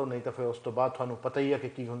ਮੈਚ ਲੱਭ ਲਓ, ਨਹੀਂ ਤਾਂ ਫਿਰ ਉਸ ਤੋਂ ਬਾਅਦ ਤੁਹਾਨੂੰ ਪਤਾ ਹੀ ਆ ਕਿ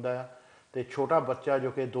ਕੀ ਹੁੰਦਾ ਆ. ਤੇ ਛੋਟਾ ਬੱਚਾ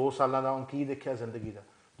ਜੋ ਕਿ 2 ਸਾਲਾਂ ਦਾ, ਉਹ ਕੀ ਦੇਖਿਆ ਜ਼ਿੰਦਗੀ ਦਾ,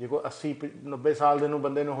 ਜੇ ਕੋਈ 80-90 ਸਾਲ ਦੇ ਨੂੰ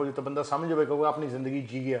ਬੰਦੇ ਨੂੰ ਹੋ ਜੇ ਤਾਂ ਬੰਦਾ ਸਮਝ ਜਾਵੇ ਕਿ ਆਪਣੀ ਜ਼ਿੰਦਗੀ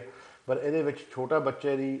ਜੀ ਗਿਆ ਪਰ ਇਹਦੇ ਵਿੱਚ ਛੋਟਾ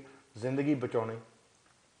ਬੱਚੇ ਦੀ ਜ਼ਿੰਦਗੀ ਬਚਾਉਣੀ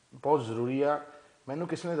ਬਹੁਤ ਜ਼ਰੂਰੀ ਆ ਮੈਨੂੰ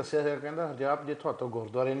ਕਿਸੇ ਨੇ ਦੱਸਿਆ ਸੀਗਾ ਕਹਿੰਦਾ ਹਰਜਾਪ ਜੇ ਤੁਹਾਤੋਂ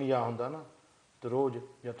ਗੁਰਦੁਆਰੇ ਨਹੀਂ ਜਾ ਹੁੰਦਾ ਨਾ ਤੇ ਰੋਜ਼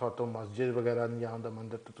ਜਾਂ ਤੁਹਾਤੋਂ ਮਸਜਿਦ ਵਗੈਰਾ ਨਹੀਂ ਜਾ ਹੁੰਦਾ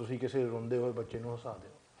ਮੰਦਿਰ ਤੇ ਤੁਸੀਂ ਕਿਸੇ ਰੋਂਦੇ ਹੋਏ ਬੱਚੇ ਨੂੰ ਹਸਾ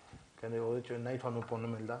ਦਿਓ ਕਹਿੰਦੇ ਉਹਦੇ 'ਚ ਇੰਨਾ ਹੀ ਤੁਹਾਨੂੰ ਪੁੰਨ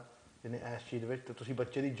ਮਿਲਦਾ ਜਿੰਨੇ ਇਸ ਚੀਜ਼ ਵਿੱਚ ਤੇ ਤੁਸੀਂ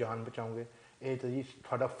ਬੱਚੇ ਦੀ ਜਾਨ ਬਚਾਓਗੇ ਇਹ ਤਾਂ ਜੀ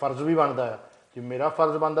ਤੁਹਾਡਾ ਫਰਜ਼ ਵੀ ਬਣਦਾ ਆ ਜੇ ਮੇਰਾ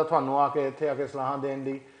ਫਰਜ਼ ਬਣਦਾ ਤੁਹਾਨੂੰ ਆ ਕੇ ਇੱਥੇ ਆ ਕੇ ਸਲਾਹਾਂ ਦੇਣ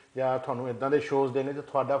ਦੀ ਜਾਂ ਤੁਹਾਨੂੰ ਇੱਦਾਂ ਦੇ ਸ਼ੋਅਜ਼ ਦੇਣੇ ਤੇ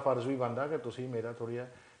ਤੁਹਾਡਾ ਫਰਜ਼ ਵੀ ਬਣਦਾ ਕਿ ਤੁਸੀਂ ਮੇਰਾ ਥੋੜ੍ਹਾ ਜਿਹਾ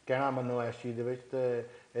ਕਹਿਣਾ ਮੰਨੋ ਇਸ ਚੀਜ਼ ਦੇ ਵਿੱਚ ਤੇ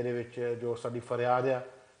ਇਹਦੇ ਵਿੱਚ ਜੋ ਸਾਡੀ ਫਰਿਆਦ ਆ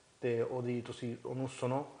ਤੇ ਉਹਦੀ ਤੁਸੀਂ ਉਹਨੂੰ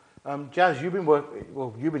ਸੁਣੋ Jazz, you've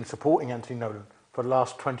been supporting Anthony Nolan for the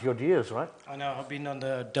last 20 odd years, right? I know, I've been on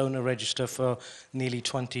the donor register for nearly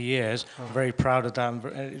 20 years. I'm very proud of that.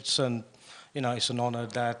 It's an honor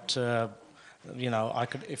that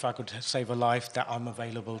if I could save a life, that I'm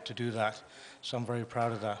available to do that. So I'm very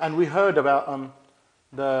proud of that. And we heard about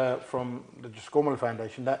from the Skomal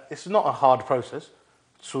Foundation that it's not a hard process.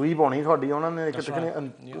 ਸੂਈ ਪਾਉਣੀ ਤੁਹਾਡੀ ਉਹਨਾਂ ਨੇ ਇੱਕ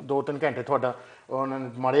 2-3 ਘੰਟੇ ਤੁਹਾਡਾ ਉਹਨਾਂ ਨੇ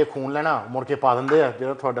ਮਾੜੇ ਖੂਨ ਲੈਣਾ ਮੁੜ ਕੇ ਪਾ ਦਿੰਦੇ ਆ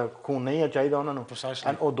ਜਿਹੜਾ ਤੁਹਾਡਾ ਖੂਨ ਨਹੀਂ ਚਾਹੀਦਾ ਉਹਨਾਂ ਨੂੰ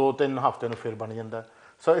ਐਂਡ ਉਹ 2-3 ਹਫ਼ਤੇ ਨੂੰ ਫਿਰ ਬਣ ਜਾਂਦਾ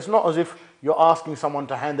so it's not as if you are asking summon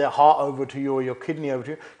to hand there heart over to you your kidney over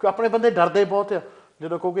to you ਕਿਉਂਕਿ ਆਪਣੇ ਬੰਦੇ ਡਰਦੇ ਬਹੁਤ ਆ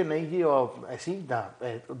ਜਦੋਂ ਕਹੋਗੇ ਨਹੀਂ ਜੀ ਅਸੀਂ ਦਾ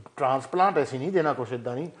ਟ੍ਰਾਂਸਪਲਾਂਟ ਅਸੀਂ ਨਹੀਂ ਦੇਣਾ ਕੁਛ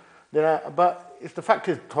ਇੱਦਾਂ ਨਹੀਂ ਦੇਣਾ but it's the fact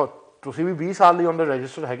is ਤੁਸੀਂ ਵੀ 20 ਸਾਲ ਲਈ ਔਨ ਦ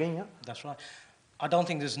ਰਜਿਸਟਰ ਹੈਗੇ ਹੀ ਆ That's right. I don't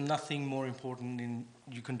think there's nothing more important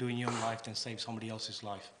you can do in your life than save somebody else's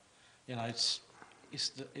life.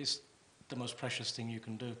 It's the most precious thing you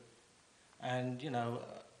can do. And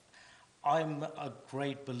I'm a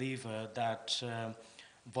great believer that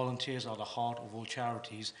volunteers are the heart of all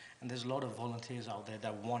charities, and there's a lot of volunteers out there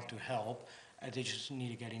that want to help, and they just need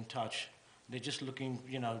to get in touch. They're just looking,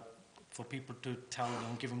 for people to tell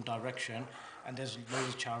them, give them direction, and there's loads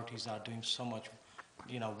of charities that are doing so much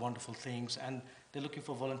wonderful things, and they're looking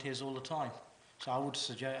for volunteers all the time. So I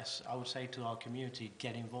would say to our community,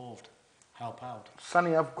 get involved, help out.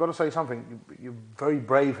 Sonny, I've got to say something. You're very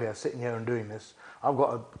brave here, sitting here and doing this. I've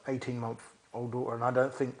got an 18-month-old daughter, and I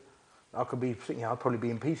don't think I could be sitting here. I'd probably be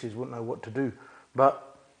in pieces, wouldn't know what to do.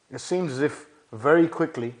 But it seems as if very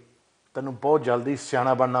quickly, ਤੈਨੂੰ ਬਹੁਤ ਜਲਦੀ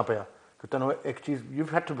ਸਿਆਣਾ ਬਣਨਾ ਪਿਆ ਕਿ ਤੈਨੂੰ ਇੱਕ ਚੀਜ਼ you've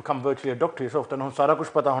had to become virtually a doctor yourself. ਤੈਨੂੰ ਸਾਰਾ ਕੁਝ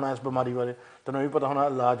ਪਤਾ ਹੋਣਾ ਇਸ ਬਿਮਾਰੀ ਬਾਰੇ ਤੈਨੂੰ ਵੀ ਪਤਾ ਹੋਣਾ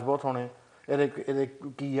ਇਲਾਜ ਬਹੁਤ ਹੋਣੇ ਇਹਦੇ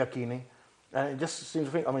ਕੀ ਆ ਕੀ ਨਹੀਂ and it just seems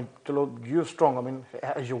to think I mean ਚਲੋ you're strong I mean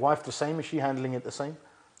is your wife the same is she handling it the same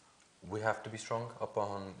we have to be strong up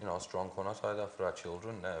on strong on our side for our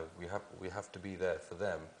children we have to be there for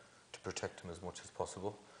them to protect them as much as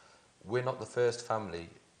possible we're not the first family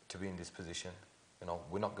to be in this position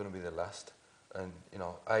we're not going to be the last and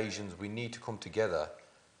Asians we need to come together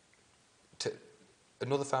to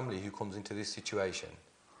another family who comes into this situation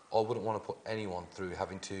I wouldn't want to put anyone through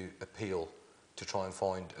having to appeal to try and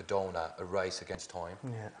find a donor, a race against time.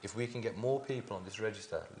 Yeah. If we can get more people on this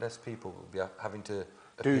register, less people will be having to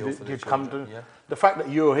appeal for their children. The fact that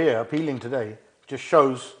you're here appealing today just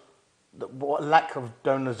shows what lack of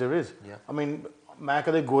donors there is. Yeah. I mean, ਮੈਂ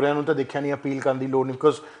ਕਦੇ ਗੋਰਿਆਂ ਨੂੰ ਤਾਂ ਦੇਖਿਆ ਨਹੀਂ appeal ਕਰਨ ਦੀ ਲੋੜ ਨਹੀਂ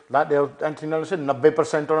ਬਿਕੋਜ਼ ਐਂਥਨੀ ਨਾਲ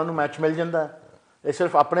 90% ਉਹਨਾਂ ਨੂੰ ਮੈਚ ਮਿਲ ਜਾਂਦਾ ਇਹ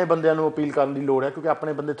ਸਿਰਫ ਆਪਣੇ ਬੰਦਿਆਂ ਨੂੰ ਅਪੀਲ ਕਰਨ ਦੀ ਲੋੜ ਹੈ ਕਿਉਂਕਿ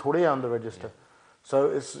ਆਪਣੇ ਬੰਦੇ ਥੋੜ੍ਹੇ ਆ on the register. So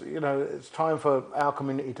it's time for our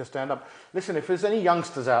community to stand up. Listen, if there's any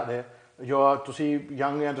youngsters out there ਤੁਸੀਂ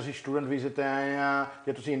young ਆ ਤੁਸੀਂ ਸਟੂਡੈਂਟ ਵੀਜ਼ੇ 'ਤੇ ਆਏ ਆ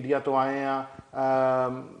ਜਾਂ ਤੁਸੀਂ ਇੰਡੀਆ ਤੋਂ ਆਏ ਆ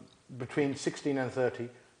between 16 and 30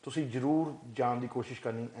 ਤੁਸੀਂ ਜ਼ਰੂਰ ਜਾਣ ਦੀ ਕੋਸ਼ਿਸ਼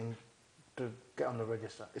ਕਰਨੀ and to get on the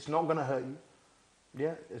register. It's not going to hurt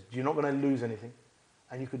you. You're not going to lose anything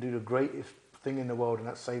and you could do the greatest thing in the world and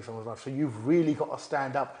that's save someone's life. So you've really got to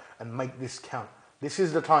stand up and make this count. This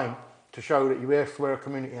is the time to show that we're a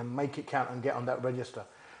community and make it count and get on that register.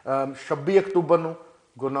 26 October ਨੂੰ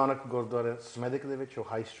Guru Nanak Gurdwara Smedek ਦੇ ਵਿੱਚ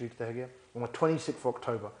High Street ਤੇ ਹੈਗੇ on the 26th of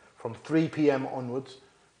October from 3 p.m. onwards.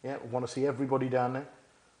 We want to see everybody down there.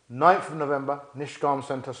 9th of November, Nishkam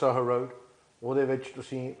Centre, Soho Road. ਉਹਦੇ ਵਿੱਚ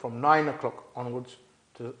ਤੁਸੀਂ from 9 o'clock onwards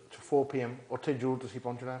to 4 p.m. ਉੱਥੇ ਜ਼ਰੂਰ ਤੁਸੀਂ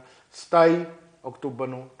ਪਹੁੰਚਣਾ 27 ਅਕਤੂਬਰ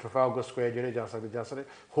ਨੂੰ Trafalgar Square ਜਿਹੜੇ ਜਾ ਸਕਦੇ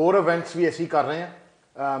ਹੋਰ ਇਵੈਂਟਸ ਵੀ ਅਸੀਂ ਕਰ ਰਹੇ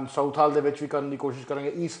ਹਾਂ ਸਾਊਥ ਹਾਲ ਦੇ ਵਿੱਚ ਵੀ ਕਰਨ ਦੀ ਕੋਸ਼ਿਸ਼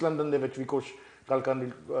ਕਰਾਂਗੇ ਈਸਟ ਲੰਡਨ ਦੇ ਵਿੱਚ ਵੀ ਕੁਛ ਗੱਲ ਕਰਨ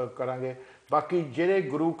ਦੀ ਕਰਾਂਗੇ ਬਾਕੀ ਜਿਹੜੇ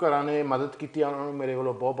ਗੁਰੂ ਘਰਾਂ ਨੇ ਮਦਦ ਕੀਤੀ ਉਹਨਾਂ ਨੂੰ ਮੇਰੇ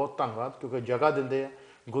ਵੱਲੋਂ ਬਹੁਤ ਬਹੁਤ ਧੰਨਵਾਦ ਕਿਉਂਕਿ ਜਗ੍ਹਾ ਦਿੰਦੇ ਆ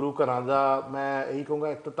ਗੁਰੂ ਘਰਾਂ ਦਾ ਮੈਂ ਇਹੀ ਕਹੂੰਗਾ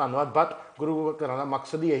ਇੱਕ ਤਾਂ ਧੰਨਵਾਦ ਬਟ ਗੁਰੂ ਘਰਾਂ ਦਾ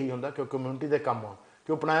ਮਕਸਦ ਹੀ ਇਹੀ ਹੁੰਦਾ ਕਿ ਕਮਿਊਨਿਟੀ ਦੇ ਕੰਮ ਆਉਣ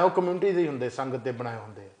ਕਿਉਂ ਬਣਾਏ ਉਹ ਕਮਿਊਨਿਟੀ ਦੇ ਹੀ ਹੁੰਦੇ ਸੰਗਤ ਦੇ ਬਣਾਏ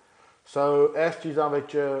ਹੁੰਦੇ ਆ ਸੋ ਇਸ ਚੀਜ਼ਾਂ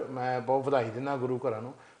ਵਿੱਚ ਮੈਂ ਬਹੁਤ ਵਧਾਈ ਦਿੰਦਾ ਗੁਰੂ ਘਰਾਂ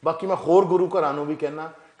ਨੂੰ ਬਾਕੀ ਮੈਂ ਹੋਰ ਗੁਰੂ ਘਰਾਂ ਨੂੰ ਵੀ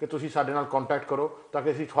ਕਹਿੰਦਾ ਕਿ ਤੁਸੀਂ ਸਾਡੇ ਨਾਲ ਕੰਟੈਕਟ ਕਰੋ ਤਾਂ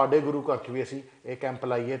ਕਿ ਅਸੀਂ ਤੁਹਾਡੇ ਗੁਰੂ ਘਰ 'ਚ ਵੀ ਅਸੀਂ ਇਹ ਕੈਂਪ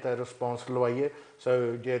ਲਾਈਏ ਤਾਂ ਰਿਸਪੌਂਸ ਲਵਾਈਏ ਸੋ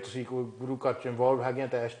ਜੇ ਤੁਸੀਂ ਕੋਈ ਗੁਰੂ ਘਰ 'ਚ ਇਨਵੋਲਵ ਹੈਗੇ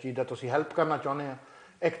ਤਾਂ ਇਸ ਚੀਜ਼ ਦਾ ਤੁਸੀਂ ਹੈਲਪ ਕਰਨਾ ਚਾਹੁੰਦੇ ਆ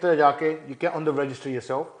ਇੱਕ ਤਾਂ ਜਾ ਕੇ you can on the register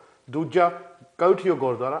yourself ਦੂਜਾ go to your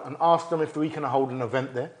gurdwara and ask them if we can hold an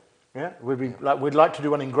event there we'd like to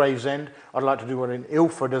do one in Gravesend I'd like to do one in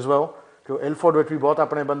Ilford as well ਕਿ ਇਲਫੋਰਡ ਵਿੱਚ ਵੀ ਬਹੁਤ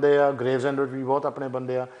ਆਪਣੇ ਬੰਦੇ ਆ, ਗ੍ਰੇਵਜ਼ਐਂਡ ਵਿੱਚ ਵੀ ਬਹੁਤ ਆਪਣੇ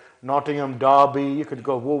ਬੰਦੇ ਆ, ਨੋਟਿੰਗਹਮ, ਡਰਬੀ, ਯੂ ਕੁਡ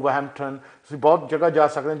ਗੋ ਵੂਵਰਹੈਂਪਟਨ, ਤੁਸੀਂ ਬਹੁਤ ਜਗ੍ਹਾ ਜਾ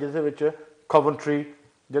ਸਕਦੇ ਹੋ ਜਿਹਦੇ ਵਿੱਚ ਕੋਵੈਂਟਰੀ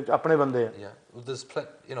ਜਿਹਦੇ ਆਪਣੇ ਬੰਦੇ ਆ. Yeah, well, there's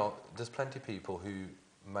plenty of people who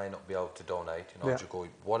may not be able to donate,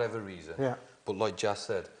 whatever reason. Yeah. But like Jazz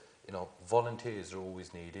said, volunteers are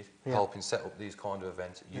always needed, helping set up these kind of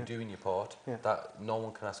events. You're doing your part. That no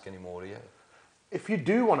one can ask any more of you. If you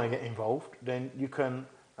do want to get involved, then you can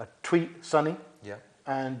tweet Sonny. Yeah.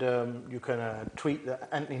 And you can tweet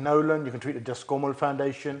Anthony Nolan, you can tweet the Just Cornwall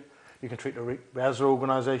Foundation, you can tweet the Rick Bazza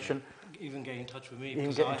organisation. Even get in touch with me. You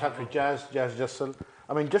can get in touch with Jazz Jussel.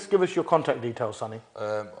 I mean, just give us your contact details, Sonny.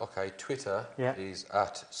 Okay, Twitter is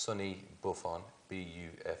at Sonny Buffon,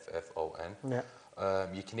 Buffon. Yeah.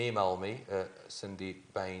 You can email me at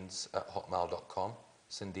sandeepbaines@hotmail.com.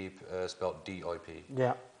 Sandeep spelled DIP.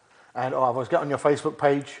 Yeah. And I was get on your Facebook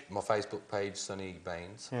page. My Facebook page, Sonny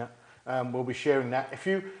Baines. Yeah. We'll be sharing that. If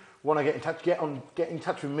you want to get in touch, get in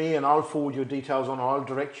touch with me, and I'll forward your details on, or I'll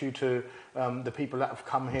direct you to the people that have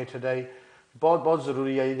come here today. बहुत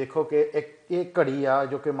ज़रूरी है ये देखो कि एक घड़ी आ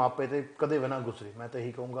जो कि मापे ते कदे भी ना गुजरी, मैं तो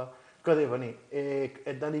यही कहूँगा कदे भी नहीं, एक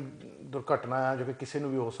इदां दी दुर्घटना है जो कि किसी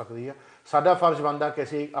नूं भी हो सकती है. साडा फर्ज बनदा कि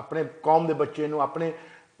असीं अपने कौम दे बच्चे नूं, अपने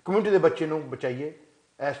कम्यूनिटी दे बच्चे नूं बचाइए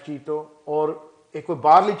इस चीज़ तो. और एक कोई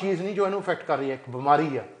बाहरली चीज़ नहीं जो इनू इफेक्ट कर रही है, एक बीमारी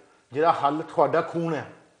है जिहदा हल तुहाडा खून है.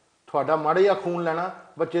 ਤੁਹਾਡਾ ਮਾੜਾ ਜਿਹਾ ਖੂਨ ਲੈਣਾ,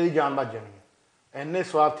 ਬੱਚੇ ਦੀ ਜਾਨ ਬਚ ਜਾਣੀ ਹੈ. ਇੰਨੇ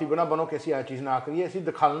ਸਵਾਰਥੀ ਬਣਾ ਬਣੋ ਕਿ ਅਸੀਂ ਇਹ ਚੀਜ਼ ਨਾ ਕਰੀਏ. ਅਸੀਂ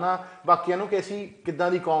ਦਿਖਾਉਣਾ ਬਾਕੀਆਂ ਨੂੰ ਕਿ ਅਸੀਂ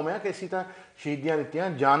ਕਿੱਦਾਂ ਦੀ ਕੌਮ ਹੈ, ਕਿ ਅਸੀਂ ਤਾਂ ਸ਼ਹੀਦੀਆਂ ਦਿੱਤੀਆਂ,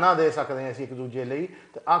 ਜਾਨਾਂ ਦੇ ਸਕਦੇ ਹਾਂ ਅਸੀਂ ਇੱਕ ਦੂਜੇ ਲਈ,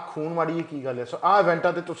 ਤੇ ਆਹ ਖੂਨ ਮਾੜੀ ਜਿਹੀ ਕੀ ਗੱਲ ਹੈ. ਸੋ ਆਹ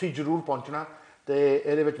ਇਵੈਂਟਾਂ 'ਤੇ ਤੁਸੀਂ ਜ਼ਰੂਰ ਪਹੁੰਚਣਾ. ਤੇ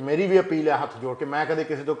ਇਹਦੇ ਵਿੱਚ ਮੇਰੀ ਵੀ ਅਪੀਲ ਹੈ ਹੱਥ ਜੋੜ ਕੇ, ਮੈਂ ਕਦੇ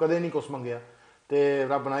ਕਿਸੇ ਤੋਂ ਕਦੇ ਨਹੀਂ ਕੁਛ ਮੰਗਿਆ ਤੇ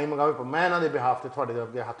ਰੱਬ ਨਾ ਹੀ ਮੰਗਾਵੇ, ਪਰ ਮੈਂ ਇਹਨਾਂ ਦੇ ਬਿਹਾਫ 'ਤੇ ਤੁਹਾਡੇ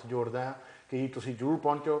ਅੱਗੇ ਹੱਥ ਜੋੜਦਾ ਹਾਂ ਕਿ ਤੁਸੀਂ ਜ਼ਰੂਰ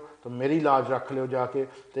ਪਹੁੰਚੋ ਤੇ ਮੇਰੀ ਲਾਜ ਰੱਖ ਲਿਓ ਜਾ ਕੇ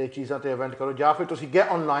ਤੇ ਚੀਜ਼ਾਂ 'ਤੇ ਇਵੈਂਟ ਕਰੋ. ਜਾਂ ਫਿਰ ਤੁਸੀਂ ਗੈਟ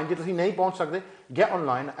ਆਨਲਾਈਨ, ਜੇ ਤੁਸੀਂ ਨਹੀਂ ਪਹੁੰਚ ਸਕਦੇ ਗੈਟ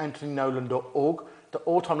ਆਨਲਾਈਨ anthonynolan.org, ਤਾਂ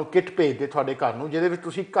ਉਹ ਤੁਹਾਨੂੰ ਕਿੱਟ ਭੇਜਦੇ ਤੁਹਾਡੇ ਘਰ ਨੂੰ, ਜਿਹਦੇ ਵਿੱਚ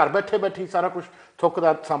ਤੁਸੀਂ ਘਰ ਬੈਠੇ ਸਾਰਾ ਕੁਝ ਥੁੱਕ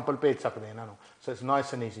ਦਾ ਸੈਂਪਲ ਭੇਜ ਸਕਦੇ ਇਹਨਾਂ ਨੂੰ. So it's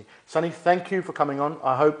nice and easy. Sunny, thank you for coming on.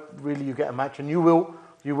 I hope really you get a match, and you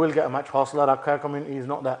will get a match. ਹੌਸਲਾ ਰੱਖਿਆ, community is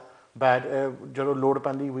not that bed. ਜਦੋਂ ਲੋੜ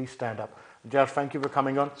ਪੈਂਦੀ ਵੀ stand up. Just thank you for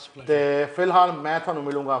coming on. ਤੇ ਫਿਲਹਾਲ ਮੈਂ ਤੁਹਾਨੂੰ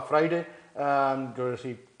ਮਿਲੂੰਗਾ Friday, ਜੋ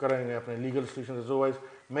ਅਸੀਂ ਕਰਾਂਗੇ ਆਪਣੇ ਲੀਗਲ ਸੋਲੂਸ਼ਨ ਐਜ਼ ਆਲਵੇਜ਼.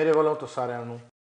 ਮੇਰੇ ਵੱਲੋਂ ਤਾਂ ਸਾਰਿਆਂ ਨੂੰ